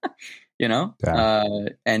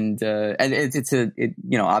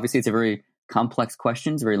obviously it's a very complex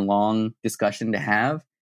question. It's a very long discussion to have.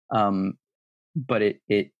 But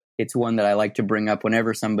it's one that I like to bring up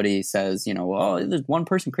whenever somebody says, there's one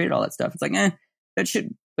person created all that stuff. It's like, that shit,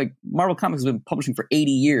 like, Marvel Comics has been publishing for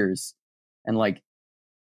 80 years. And like,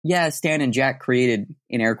 yeah, Stan and Jack created,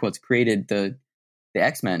 in air quotes, the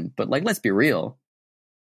X-Men. But like, let's be real.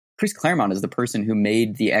 Chris Claremont is the person who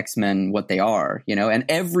made the X-Men what they are, and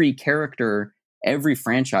every character, every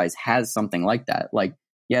franchise has something like that. Like,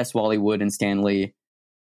 yes, Wally Wood and Stan Lee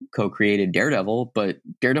co-created Daredevil, but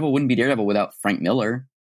Daredevil wouldn't be Daredevil without Frank Miller.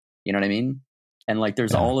 You know what I mean? And like,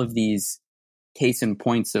 there's all of these case in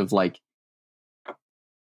points of like,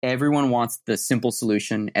 everyone wants the simple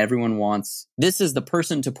solution. Everyone wants, this is the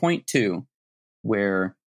person to point to,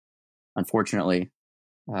 where unfortunately,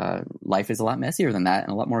 life is a lot messier than that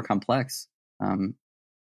and a lot more complex,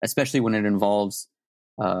 especially when it involves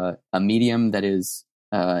a medium that is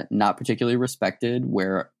not particularly respected,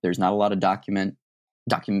 where there's not a lot of documents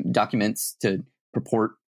to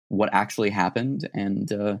purport what actually happened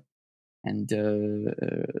and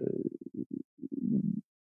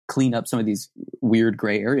clean up some of these weird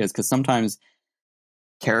gray areas. Because sometimes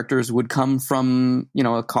characters would come from,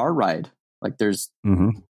 a car ride. Like there's,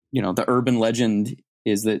 the urban legend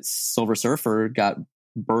is that Silver Surfer got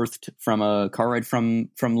birthed from a car ride from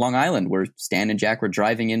Long Island, where Stan and Jack were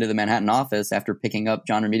driving into the Manhattan office after picking up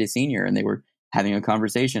John Romita Sr. and they were having a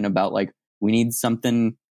conversation about like, we need some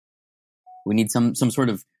sort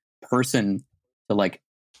of person to like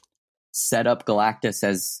set up Galactus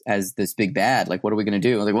as this big bad. Like, what are we going to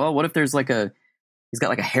do? Like, well, what if there's he's got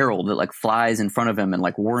like a herald that like flies in front of him and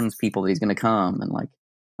like warns people that he's going to come, and like,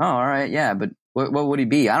 oh, all right. Yeah. But what would he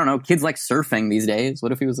be? I don't know. Kids like surfing these days.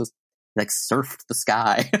 What if he was like surfed the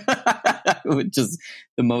sky? Which is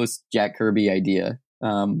the most Jack Kirby idea.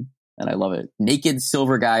 And I love it. Naked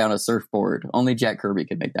silver guy on a surfboard. Only Jack Kirby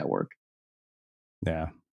could make that work. Yeah.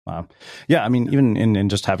 Yeah, I mean, even in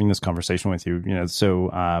just having this conversation with you,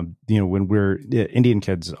 when we're Indian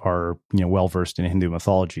kids are, well versed in Hindu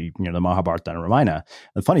mythology, the Mahabharata and Ramayana.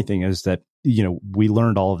 The funny thing is that, we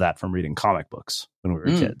learned all of that from reading comic books when we were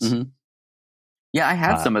kids. Mm-hmm. Yeah, I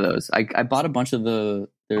have some of those. I bought a bunch of I've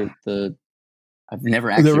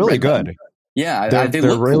never actually. They're really read good. them. Yeah, they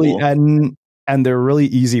they're look really cool. And they're really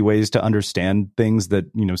easy ways to understand things that,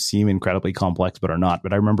 seem incredibly complex but are not.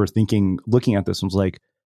 But I remember looking at this and was like,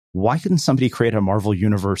 why couldn't somebody create a Marvel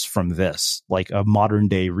universe from this, like a modern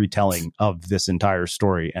day retelling of this entire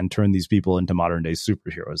story, and turn these people into modern day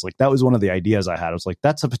superheroes? Like, that was one of the ideas I had. I was like,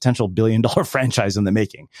 that's a potential $1 billion franchise in the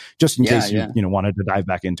making, just in case you wanted to dive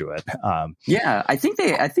back into it. I think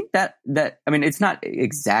that I mean, it's not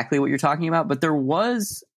exactly what you're talking about, but there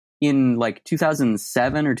was in like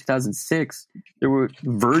 2007 or 2006, there were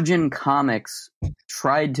Virgin Comics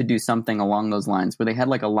tried to do something along those lines, where they had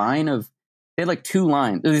like they had like 2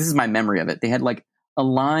 lines. This is my memory of it. They had like a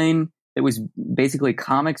line that was basically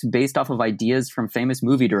comics based off of ideas from famous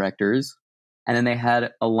movie directors. And then they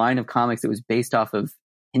had a line of comics that was based off of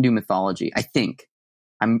Hindu mythology, I think.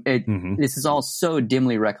 This is all so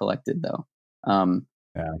dimly recollected though.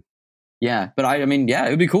 Yeah. But I mean, it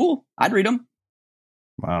would be cool. I'd read them.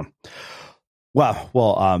 Wow.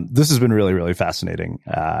 Well, this has been really, really fascinating.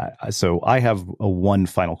 So I have one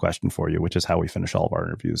final question for you, which is how we finish all of our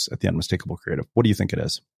interviews at the Unmistakable Creative. What do you think it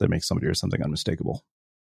is that makes somebody or something unmistakable?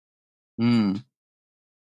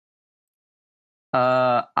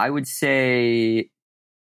 I would say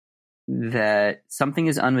that something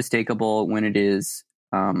is unmistakable when it is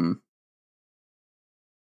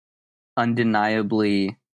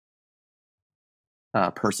undeniably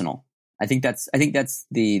personal. I think that's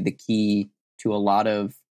the key to a lot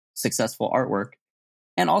of successful artwork.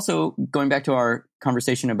 And also, going back to our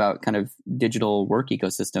conversation about kind of digital work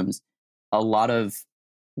ecosystems, a lot of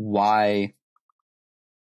why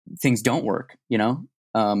things don't work,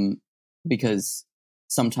 because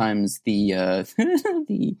sometimes the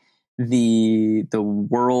the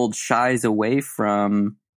world shies away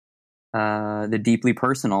from the deeply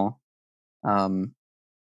personal in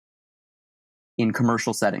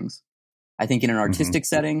commercial settings. I think in an artistic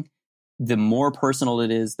setting, the more personal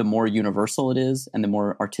it is, the more universal it is, and the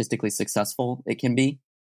more artistically successful it can be.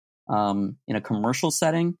 In a commercial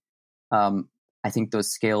setting, I think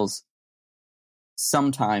those scales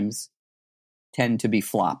sometimes tend to be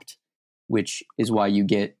flopped, which is why you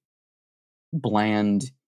get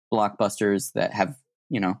bland blockbusters that have,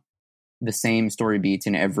 the same story beats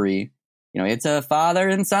in every, it's a father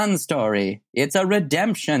and son story. It's a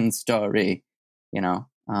redemption story,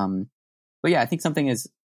 But yeah, I think something is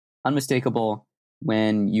unmistakable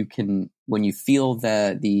when you feel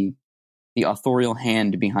the authorial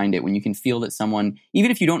hand behind it, when you can feel that someone,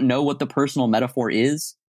 even if you don't know what the personal metaphor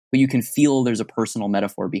is, but you can feel there's a personal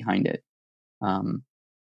metaphor behind it.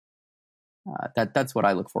 That's what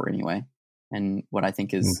I look for anyway. And what I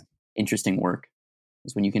think is interesting work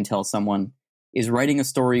is when you can tell someone is writing a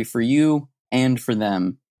story for you and for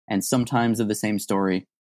them, and sometimes they're the same story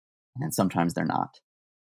and sometimes they're not.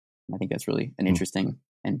 I think that's really an interesting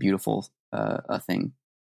and beautiful thing.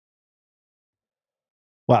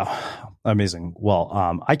 Wow. Amazing.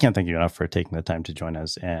 Well, I can't thank you enough for taking the time to join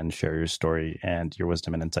us and share your story and your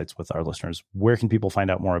wisdom and insights with our listeners. Where can people find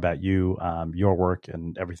out more about you, your work,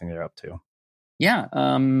 and everything they're up to? Yeah.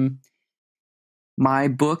 My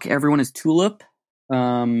book, Everyone is Tulip,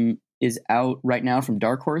 is out right now from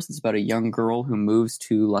Dark Horse. It's about a young girl who moves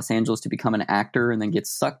to Los Angeles to become an actor and then gets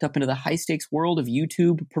sucked up into the high-stakes world of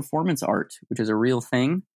YouTube performance art, which is a real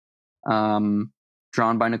thing.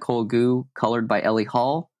 Drawn by Nicole Gu, colored by Ellie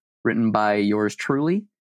Hall, written by yours truly.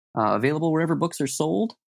 Available wherever books are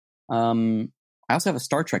sold. I also have a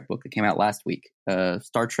Star Trek book that came out last week.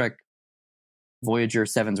 Star Trek Voyager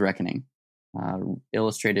 7's Reckoning.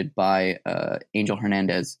 Illustrated by Angel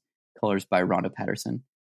Hernandez, colors by Rhonda Patterson.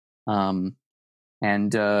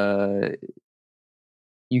 And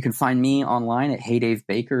you can find me online at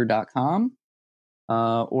heydavebaker.com.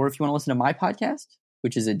 Or if you want to listen to my podcast,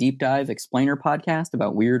 which is a deep dive explainer podcast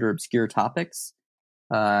about weird or obscure topics,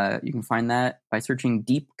 you can find that by searching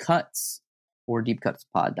Deep Cuts or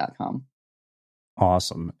deepcutspod.com.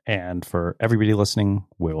 Awesome. And for everybody listening,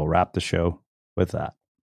 we will wrap the show with that.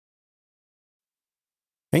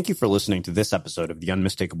 Thank you for listening to this episode of the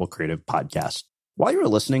Unmistakable Creative Podcast. While you were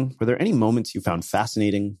listening, were there any moments you found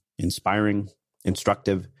fascinating, inspiring,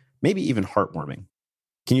 instructive, maybe even heartwarming?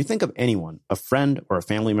 Can you think of anyone, a friend or a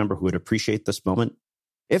family member who would appreciate this moment?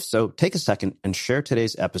 If so, take a second and share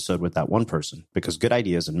today's episode with that one person, because good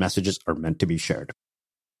ideas and messages are meant to be shared.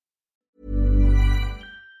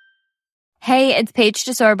 Hey, it's Paige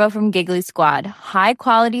DeSorbo from Giggly Squad. High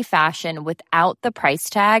quality fashion without the price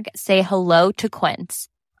tag. Say hello to Quince.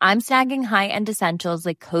 I'm snagging high-end essentials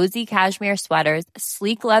like cozy cashmere sweaters,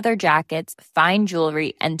 sleek leather jackets, fine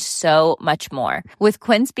jewelry, and so much more. With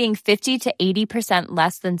Quince being 50 to 80%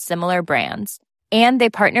 less than similar brands. And they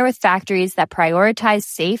partner with factories that prioritize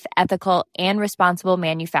safe, ethical, and responsible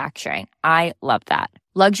manufacturing. I love that.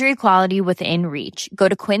 Luxury quality within reach. Go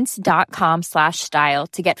to quince.com/style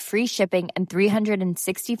to get free shipping and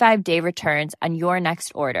 365-day returns on your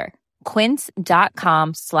next order.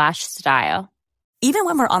 Quince.com/style. Even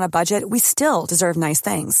when we're on a budget, we still deserve nice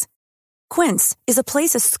things. Quince is a place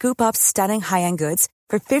to scoop up stunning high-end goods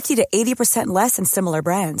for 50 to 80% less than similar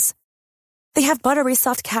brands. They have buttery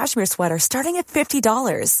soft cashmere sweaters starting at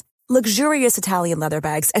 $50, luxurious Italian leather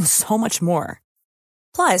bags, and so much more.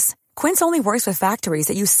 Plus, Quince only works with factories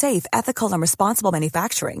that use safe, ethical, and responsible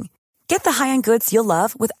manufacturing. Get the high-end goods you'll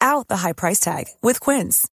love without the high price tag with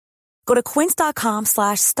Quince. Go to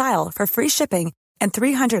quince.com/style for free shipping and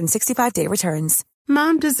 365-day returns.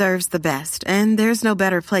 Mom deserves the best, and there's no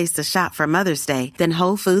better place to shop for Mother's Day than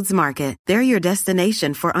Whole Foods Market. They're your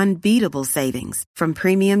destination for unbeatable savings, from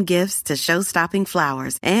premium gifts to show-stopping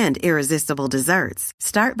flowers and irresistible desserts.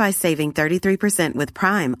 Start by saving 33% with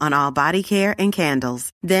Prime on all body care and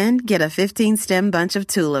candles. Then get a 15-stem bunch of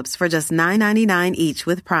tulips for just $9.99 each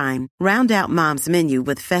with Prime. Round out Mom's menu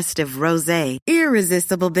with festive rosé,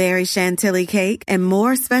 irresistible berry chantilly cake, and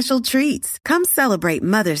more special treats. Come celebrate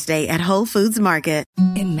Mother's Day at Whole Foods Market.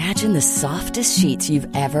 Imagine the softest sheets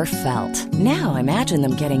you've ever felt. Now imagine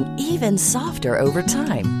them getting even softer over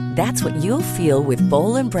time. That's what you'll feel with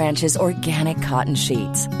Boll & Branch's organic cotton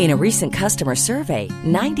sheets. In a recent customer survey,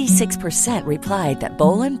 96% replied that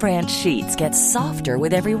Boll & Branch sheets get softer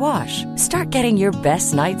with every wash. Start getting your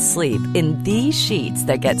best night's sleep in these sheets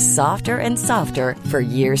that get softer and softer for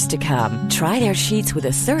years to come. Try their sheets with a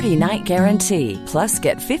 30-night guarantee. Plus,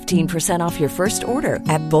 get 15% off your first order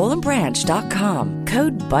at bollandbranch.com.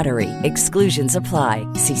 Code BUTTERY. Exclusions apply.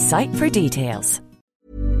 See site for details.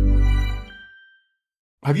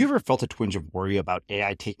 Have you ever felt a twinge of worry about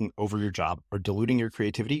AI taking over your job or diluting your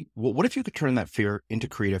creativity? Well, what if you could turn that fear into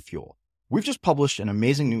creative fuel? We've just published an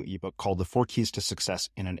amazing new ebook called The 4 Keys to Success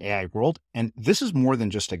in an AI World, and this is more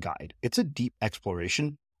than just a guide. It's a deep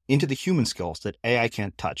exploration into the human skills that AI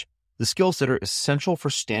can't touch, the skills that are essential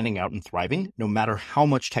for standing out and thriving no matter how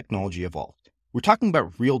much technology evolves. We're talking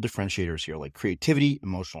about real differentiators here like creativity,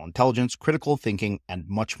 emotional intelligence, critical thinking, and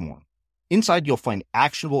much more. Inside, you'll find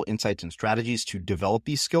actionable insights and strategies to develop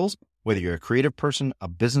these skills, whether you're a creative person, a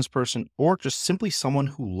business person, or just simply someone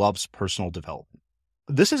who loves personal development.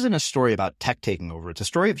 This isn't a story about tech taking over. It's a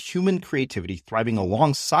story of human creativity thriving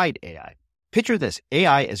alongside AI. Picture this,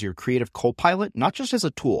 AI as your creative co-pilot, not just as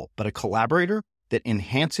a tool, but a collaborator that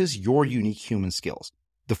enhances your unique human skills.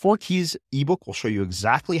 The 4 Keys ebook will show you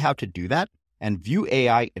exactly how to do that and view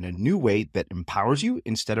AI in a new way that empowers you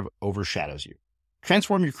instead of overshadows you.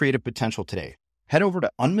 Transform your creative potential today. Head over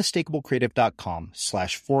to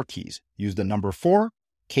unmistakablecreative.com/4keys. Use the number 4,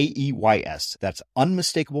 KEYS. That's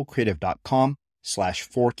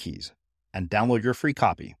unmistakablecreative.com/4keys and download your free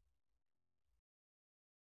copy.